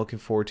the one I'm looking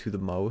forward to the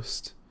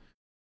most.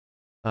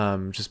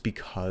 Just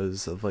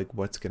because of like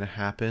what's gonna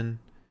happen.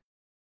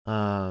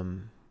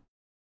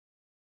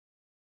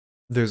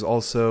 There's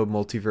also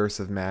multiverse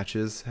of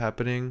matches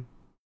happening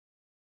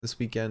this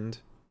weekend.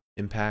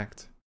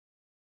 Impact.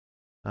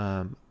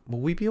 Will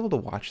we be able to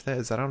watch that?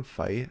 Is that on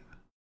Fight?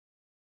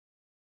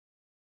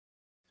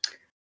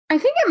 I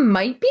think it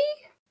might be.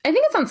 I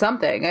think it's on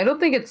something. I don't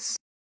think it's...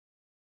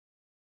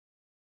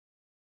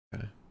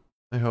 Okay.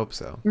 I hope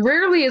so.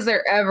 Rarely is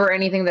there ever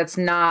anything that's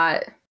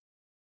not,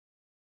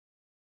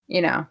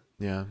 Yeah.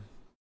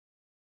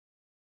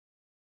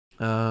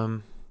 I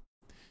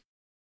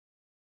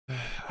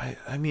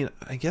mean,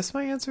 I guess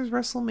my answer is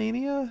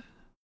WrestleMania.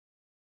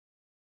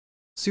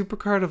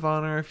 Supercard of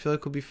Honor, I feel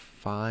like will be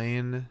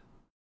fine.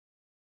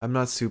 I'm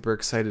not super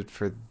excited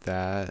for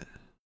that.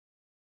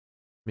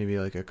 Maybe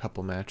like a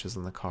couple matches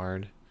on the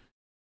card.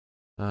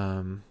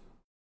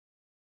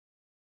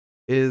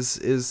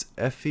 Is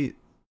Effie...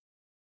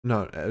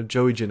 No,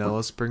 Joey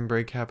Janela Spring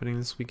Break happening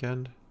this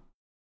weekend?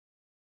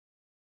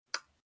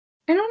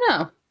 I don't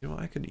know. You know,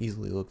 I could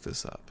easily look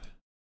this up.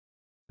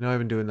 I know I've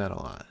been doing that a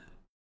lot.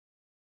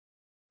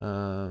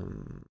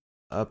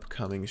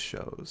 Upcoming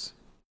shows.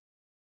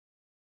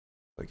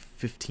 Like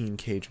 15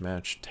 cage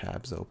match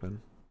tabs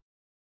open.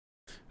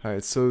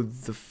 Alright, so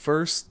the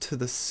 1st to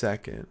the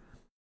 2nd.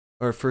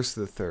 Or 1st to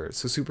the 3rd.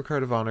 So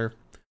Supercard of Honor.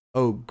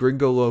 Oh,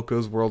 Gringo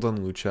Loco's World on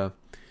Lucha.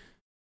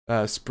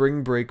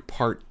 Spring Break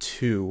Part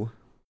 2.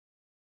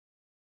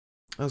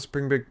 Oh,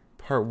 Spring Break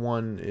Part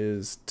 1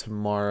 is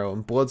tomorrow,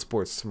 and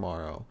Bloodsport's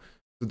tomorrow.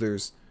 So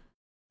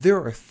there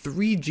are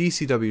 3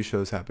 GCW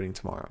shows happening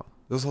tomorrow.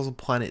 There's also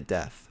Planet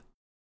Death.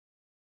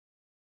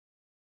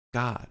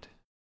 God.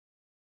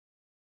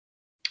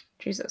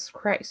 Jesus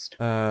Christ.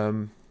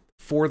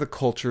 For the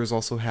Culture is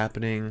also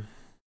happening.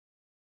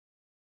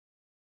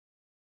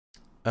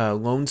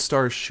 Lone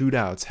Star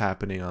Shootout's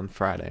happening on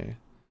Friday.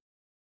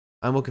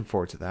 I'm looking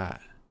forward to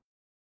that.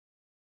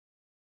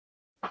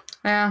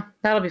 Yeah,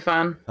 that'll be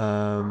fun.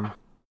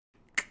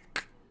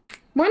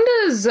 When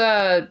does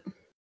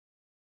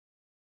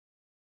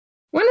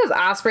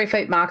Osprey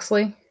fight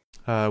Moxley?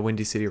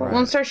 Windy City Riot.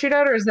 Lone Star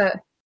Shootout, or is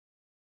that...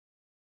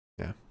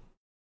 Yeah.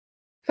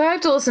 If I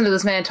have to listen to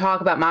this man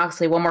talk about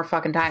Moxley one more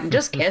fucking time,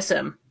 just kiss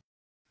him.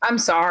 I'm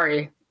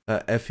sorry.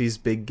 Effie's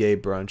Big Gay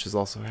Brunch is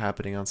also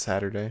happening on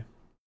Saturday.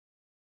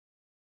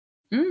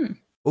 Mm.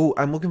 Oh,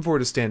 I'm looking forward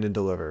to Stand and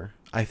Deliver.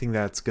 I think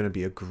that's going to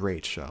be a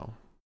great show.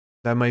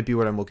 That might be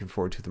what I'm looking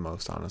forward to the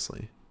most,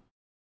 honestly.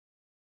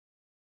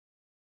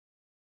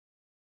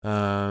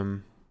 Yeah,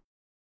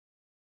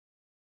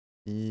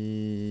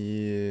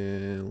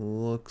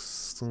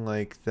 looks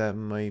like that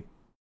might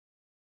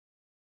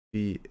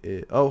be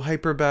it. Oh,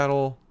 Hyper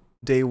Battle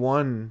Day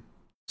 1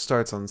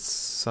 starts on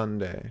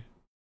Sunday.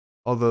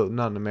 Although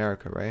not in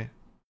America, right?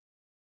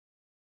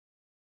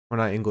 Or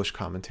not English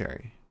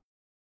commentary.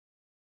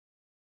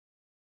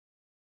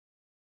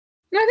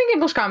 No, I think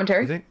English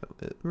commentary. You think?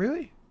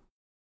 Really?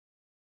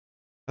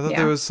 I thought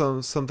there was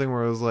something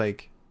where it was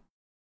like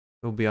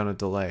it'll be on a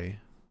delay.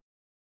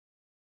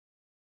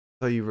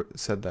 I thought you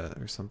said that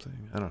or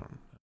something. I don't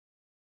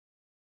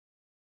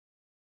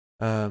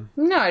know.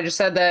 No, I just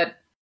said that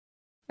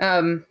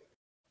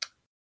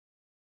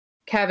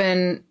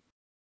Kevin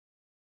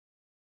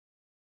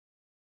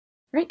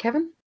Right,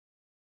 Kevin?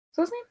 Is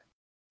that his name?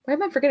 Why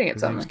am I forgetting it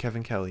His suddenly? name's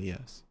Kevin Kelly,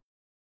 yes.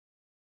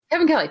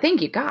 Kevin Kelly,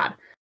 thank you, God.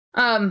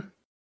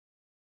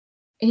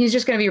 He's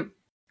just going to be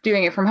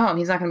doing it from home.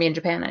 He's not going to be in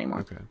Japan anymore.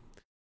 Okay.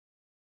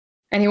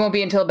 And he won't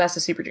be until Best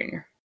of Super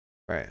Junior.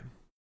 Right.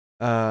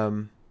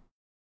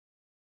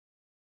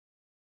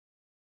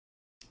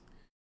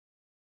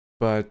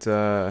 But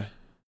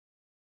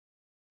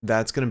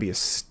that's going to be a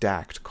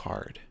stacked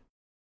card.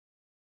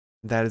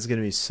 That is going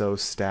to be so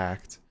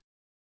stacked.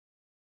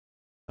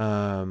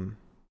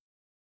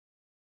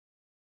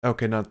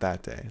 Okay, not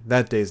that day.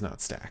 That day's not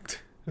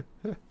stacked.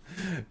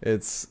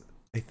 It's,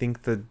 I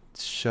think the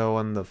show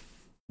on the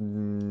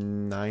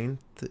 9th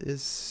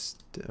is,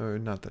 or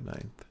not the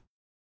 9th.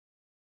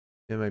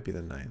 It might be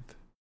the 9th.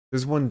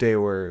 There's one day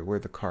where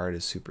the card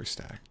is super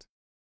stacked.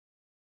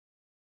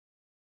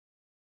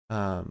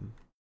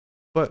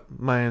 But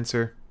my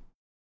answer,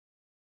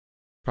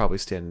 probably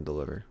Stand and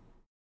Deliver.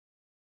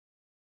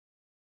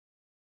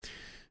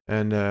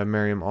 And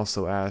Miriam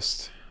also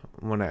asked,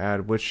 want to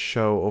add, which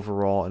show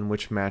overall and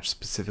which match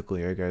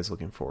specifically are you guys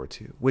looking forward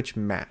to? Which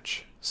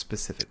match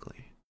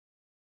specifically?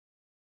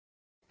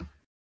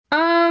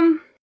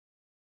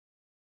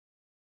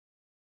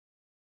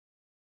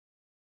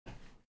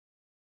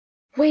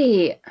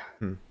 Wait.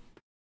 When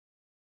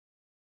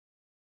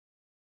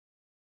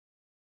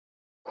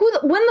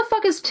the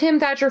fuck is Tim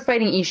Thatcher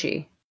fighting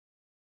Ishii?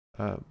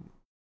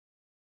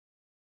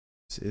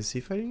 Is he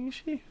fighting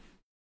Ishii?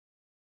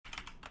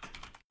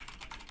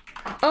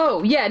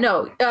 Oh, yeah,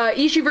 no.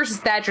 Ishii versus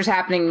Thatcher's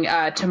happening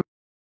tomorrow.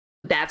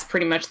 That's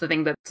pretty much the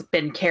thing that's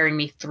been carrying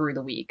me through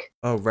the week.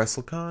 Oh,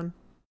 WrestleCon?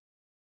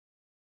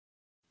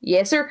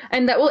 Yes, sir.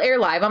 And that will air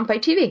live on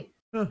Fight TV.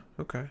 Oh,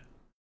 okay.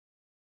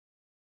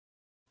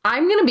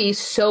 I'm going to be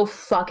so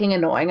fucking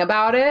annoying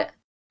about it.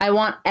 I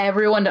want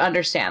everyone to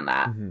understand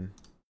that. Mm-hmm.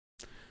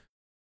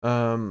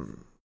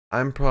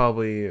 I'm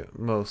probably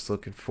most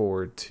looking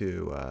forward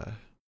to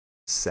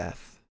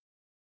Seth.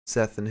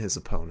 Seth and his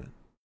opponent.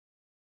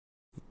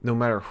 No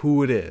matter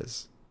who it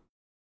is.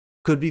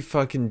 Could be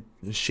fucking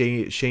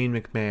Shane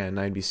McMahon.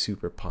 I'd be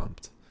super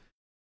pumped.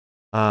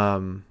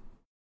 Also,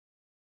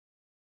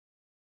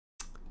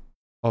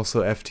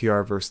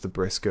 FTR versus the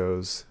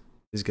Briscoes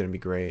is going to be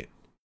great.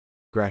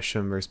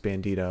 Gresham versus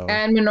Bandito.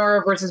 And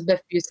Minoru versus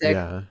Biff Busick.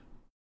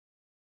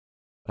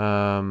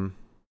 Yeah.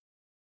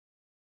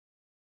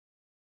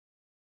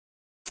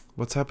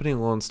 What's happening at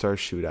Lone Star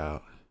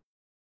Shootout?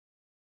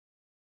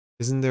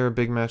 Isn't there a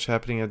big match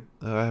happening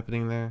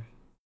there?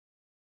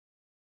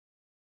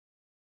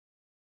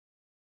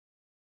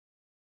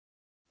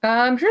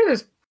 I'm sure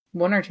there's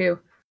one or two.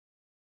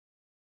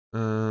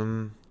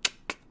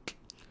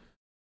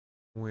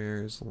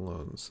 Where's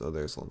Lone? So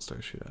there's Lone Star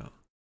Shootout.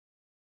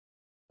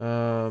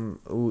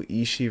 Ooh,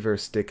 Ishii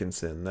versus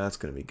Dickinson. That's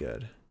gonna be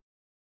good.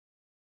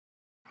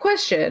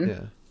 Question.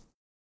 Yeah.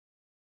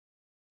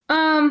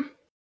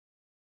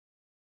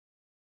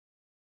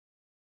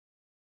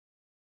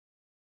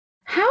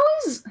 How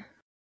is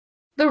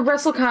the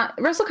WrestleCon?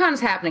 WrestleCon is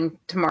happening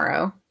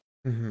tomorrow.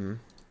 Mm-hmm.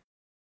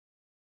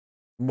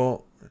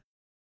 Well,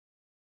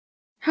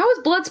 how is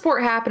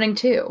Bloodsport happening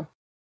too?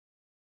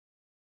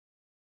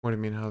 what do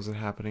you mean? How's it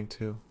happening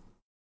too?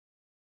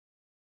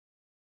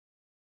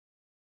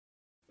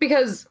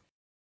 Because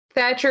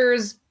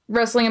Thatcher's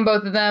wrestling in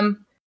both of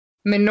them.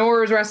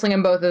 Minoru's wrestling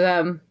in both of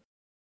them.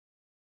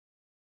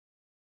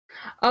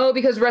 Oh,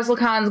 because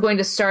WrestleCon's going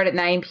to start at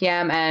 9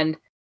 p.m. and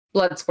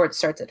Bloodsport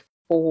starts at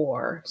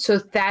 4. So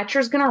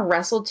Thatcher's going to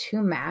wrestle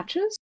 2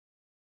 matches?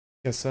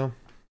 Guess so.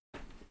 Oh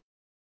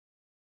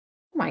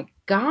my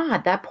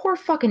god, that poor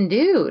fucking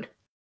dude.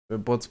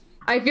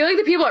 I feel like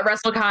the people at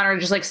WrestleCon are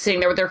just like sitting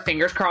there with their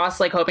fingers crossed,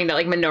 like hoping that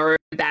like Minoru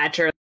and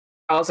Thatcher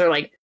also are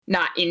like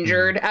not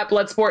injured at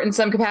Bloodsport in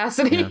some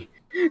capacity.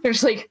 Yeah. They're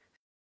just like...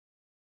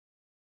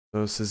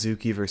 So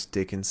Suzuki versus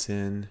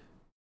Dickinson.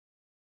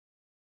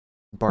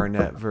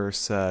 Barnett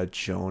versus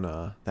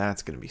Jonah.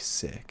 That's going to be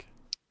sick.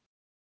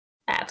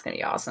 That's going to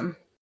be awesome.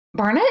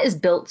 Barnett is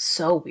built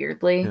so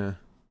weirdly. Yeah.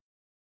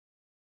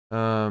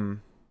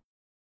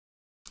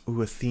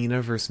 Ooh,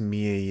 Athena versus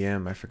Mia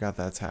Yim. I forgot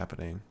that's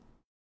happening.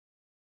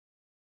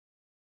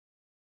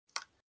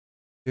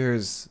 Oh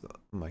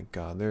my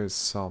god, there's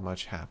so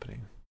much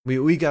happening.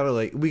 We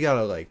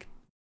gotta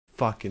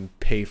fucking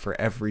pay for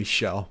every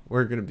show.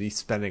 We're gonna be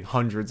spending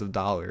hundreds of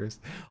dollars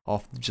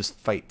off just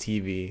Fight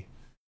TV.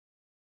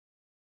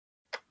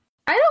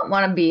 I don't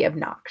want to be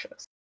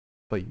obnoxious.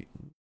 But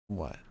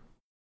what?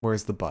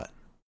 Where's the but?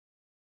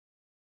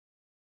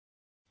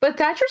 But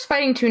Thatcher's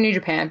fighting 2 New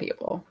Japan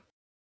people.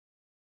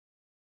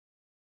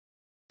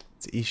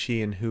 It's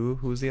Ishii and who?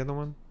 Who's the other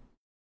one?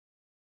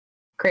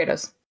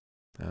 Kratos.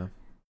 Oh.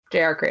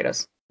 JR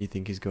Kratos. You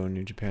think he's going to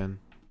New Japan?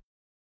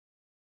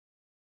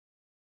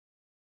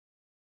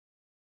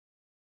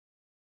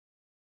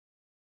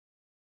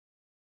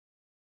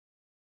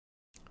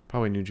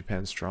 Probably New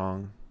Japan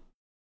Strong.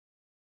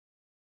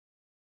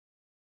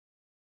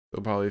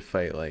 They'll probably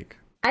fight like...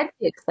 I'd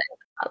be excited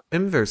about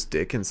him versus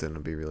Dickinson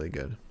would be really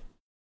good.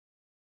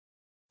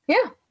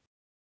 Yeah.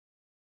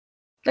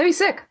 That'd be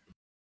sick.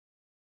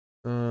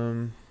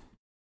 God,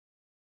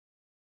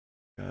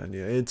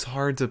 yeah, it's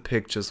hard to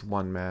pick just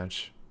one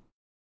match.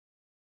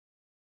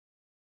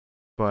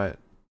 But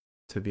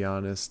to be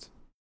honest,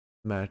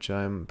 the match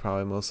I'm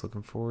probably most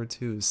looking forward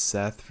to is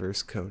Seth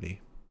versus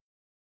Cody.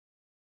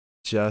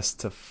 Just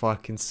to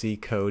fucking see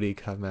Cody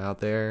come out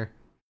there,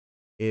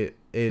 it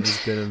is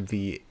gonna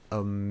be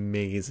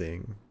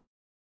amazing.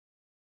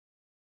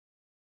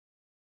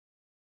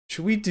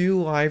 Should we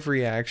do live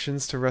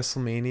reactions to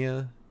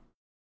WrestleMania?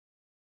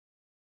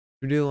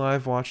 Should we do a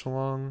live watch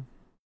along?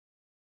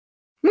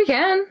 We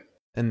can.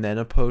 And then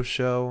a post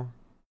show?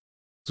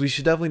 So we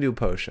should definitely do a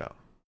post show.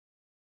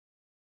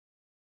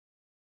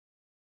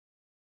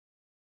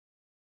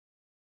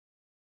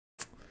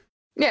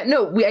 Yeah,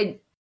 no,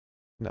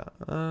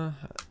 No,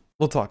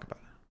 we'll talk about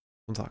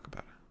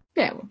it.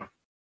 Yeah,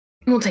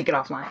 we'll take it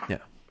offline. Yeah,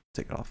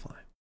 take it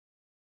offline.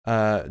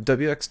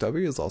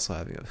 WXW is also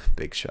having a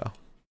big show.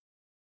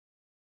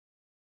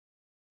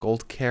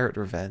 Gold Carrot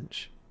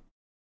Revenge.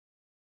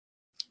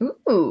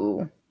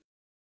 Ooh.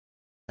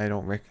 I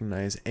don't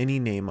recognize any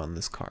name on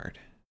this card.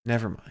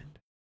 Never mind.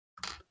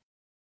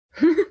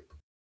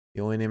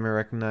 The only name I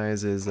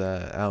recognize is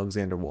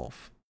Alexander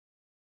Wolf.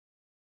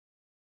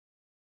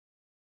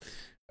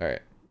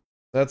 Alright.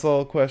 That's all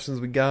the questions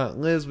we got.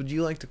 Liz, would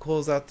you like to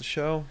close out the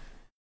show?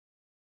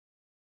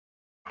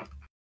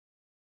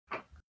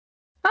 I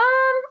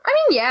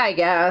mean, yeah, I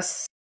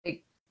guess.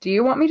 Like, do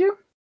you want me to?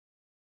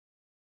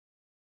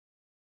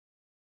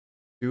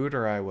 Do it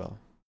or I will.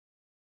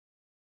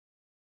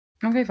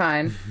 Okay,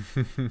 fine.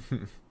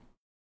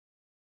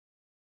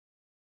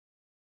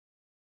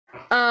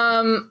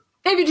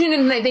 If you tuned in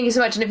tonight, thank you so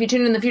much. And if you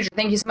tune in the future,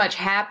 thank you so much.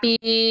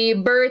 Happy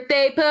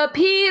birthday,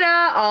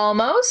 Pepita!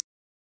 Almost.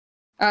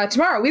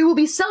 Tomorrow, we will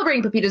be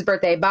celebrating Pepita's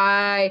birthday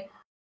by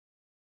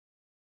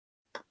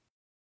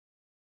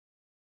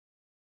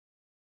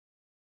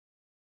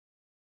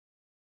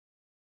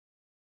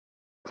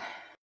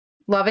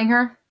loving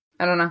her.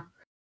 I don't know.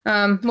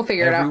 We'll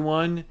figure it out.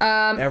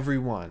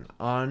 Everyone,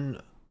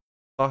 on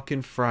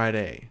fucking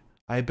Friday,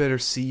 I better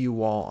see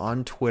you all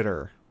on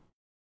Twitter.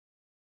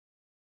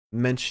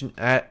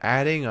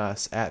 Adding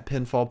us at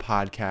Pinfall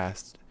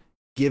Podcast,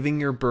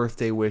 giving your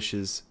birthday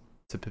wishes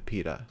to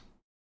Pepita.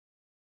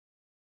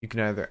 You can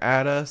either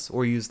add us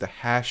or use the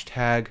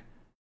hashtag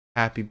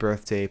Happy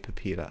Birthday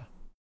Pepita.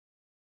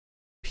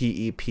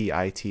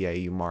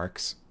 PEPITA, you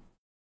marks.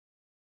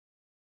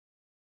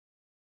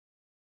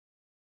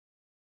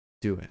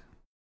 Do it.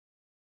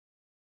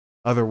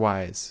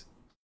 Otherwise,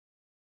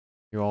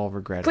 you'll all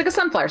regret Click a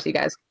sunflower, so you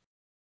guys.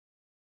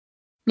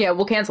 Yeah,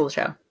 we'll cancel the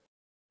show.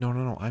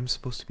 No. I'm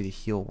supposed to be the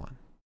heel one.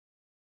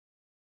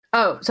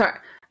 Oh, sorry.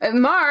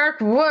 Mark,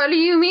 what do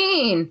you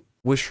mean?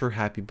 Wish her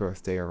happy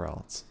birthday or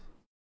else.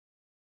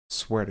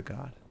 Swear to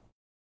God.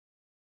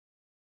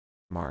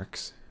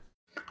 Marks.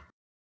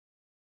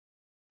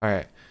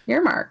 Alright.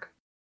 You're Mark.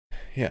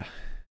 Yeah.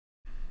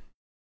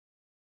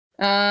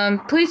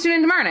 Please tune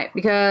in tomorrow night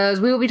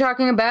because we will be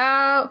talking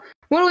about...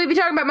 What will we be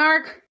talking about,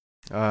 Mark?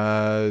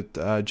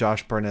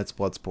 Josh Barnett's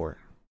Bloodsport.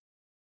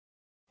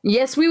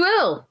 Yes, we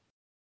will.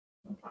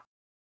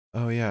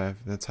 Oh yeah,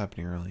 that's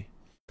happening early.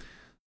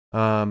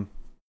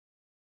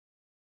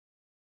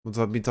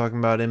 We'll be talking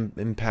about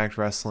Impact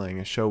Wrestling,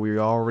 a show we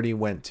already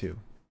went to.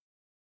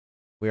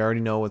 We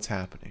already know what's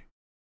happening.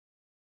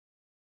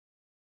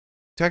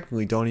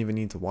 Technically, don't even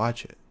need to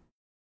watch it.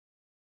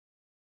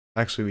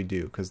 Actually, we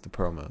do, because the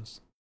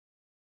promos.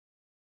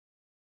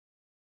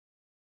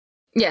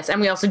 Yes,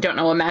 and we also don't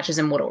know what matches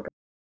in what order.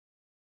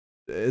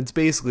 It's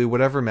basically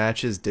whatever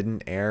matches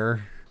didn't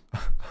air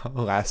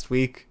last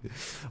week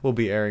will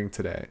be airing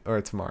today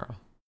or tomorrow.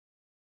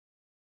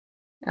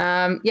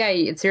 Yeah,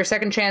 it's your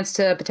second chance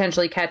to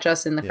potentially catch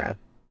us in the crowd.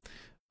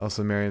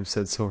 Also, Miriam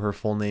said, so her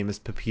full name is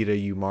Pepita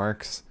U.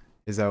 Marks.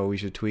 Is that what we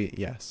should tweet?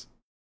 Yes.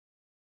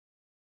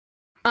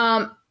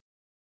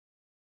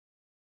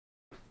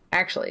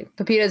 Actually,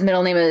 Pepita's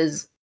middle name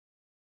is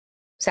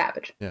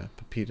Savage. Yeah,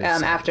 Pepita.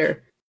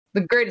 After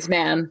the greatest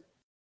man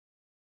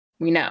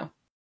we know,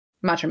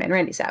 Macho Man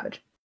Randy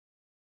Savage.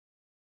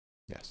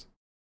 Yes.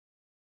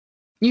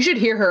 You should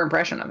hear her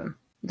impression of him.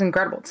 It's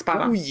incredible. It's spot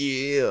on. Oh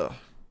yeah.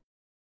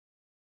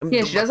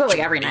 Yeah, she does it like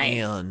every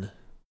night.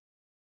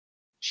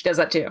 She does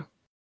that too.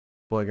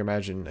 Well, like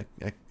imagine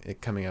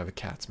it coming out of a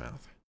cat's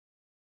mouth.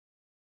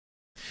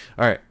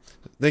 All right.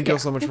 Thank you all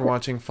so much for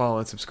watching. Follow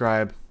and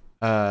subscribe.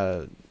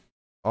 All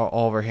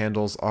of our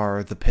handles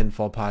are the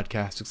Pinfall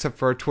Podcast, except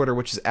for our Twitter,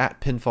 which is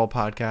at Pinfall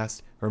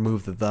Podcast.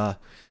 Remove the.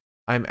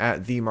 I'm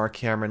at the Mark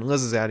Cameron.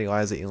 Liz is at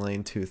Eliza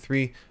Elaine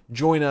 23.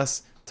 Join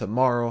us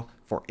tomorrow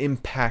for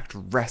Impact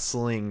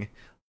Wrestling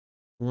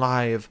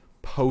live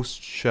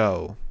post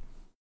show.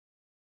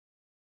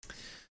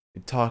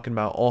 We're talking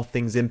about all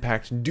things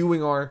Impact,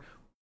 doing our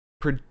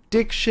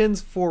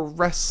predictions for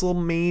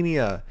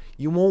WrestleMania.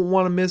 You won't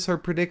want to miss our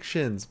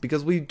predictions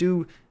because we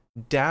do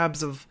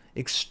dabs of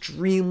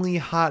extremely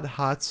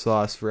hot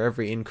sauce for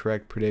every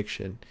incorrect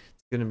prediction.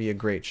 It's going to be a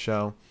great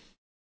show.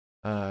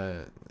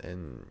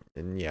 And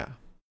yeah.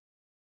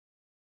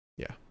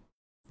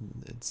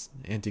 It's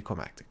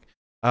anticlimactic.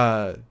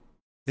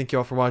 Thank you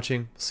all for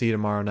watching. See you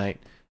tomorrow night.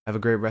 Have a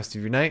great rest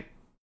of your night,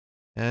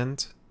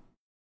 and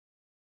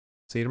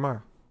see you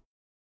tomorrow.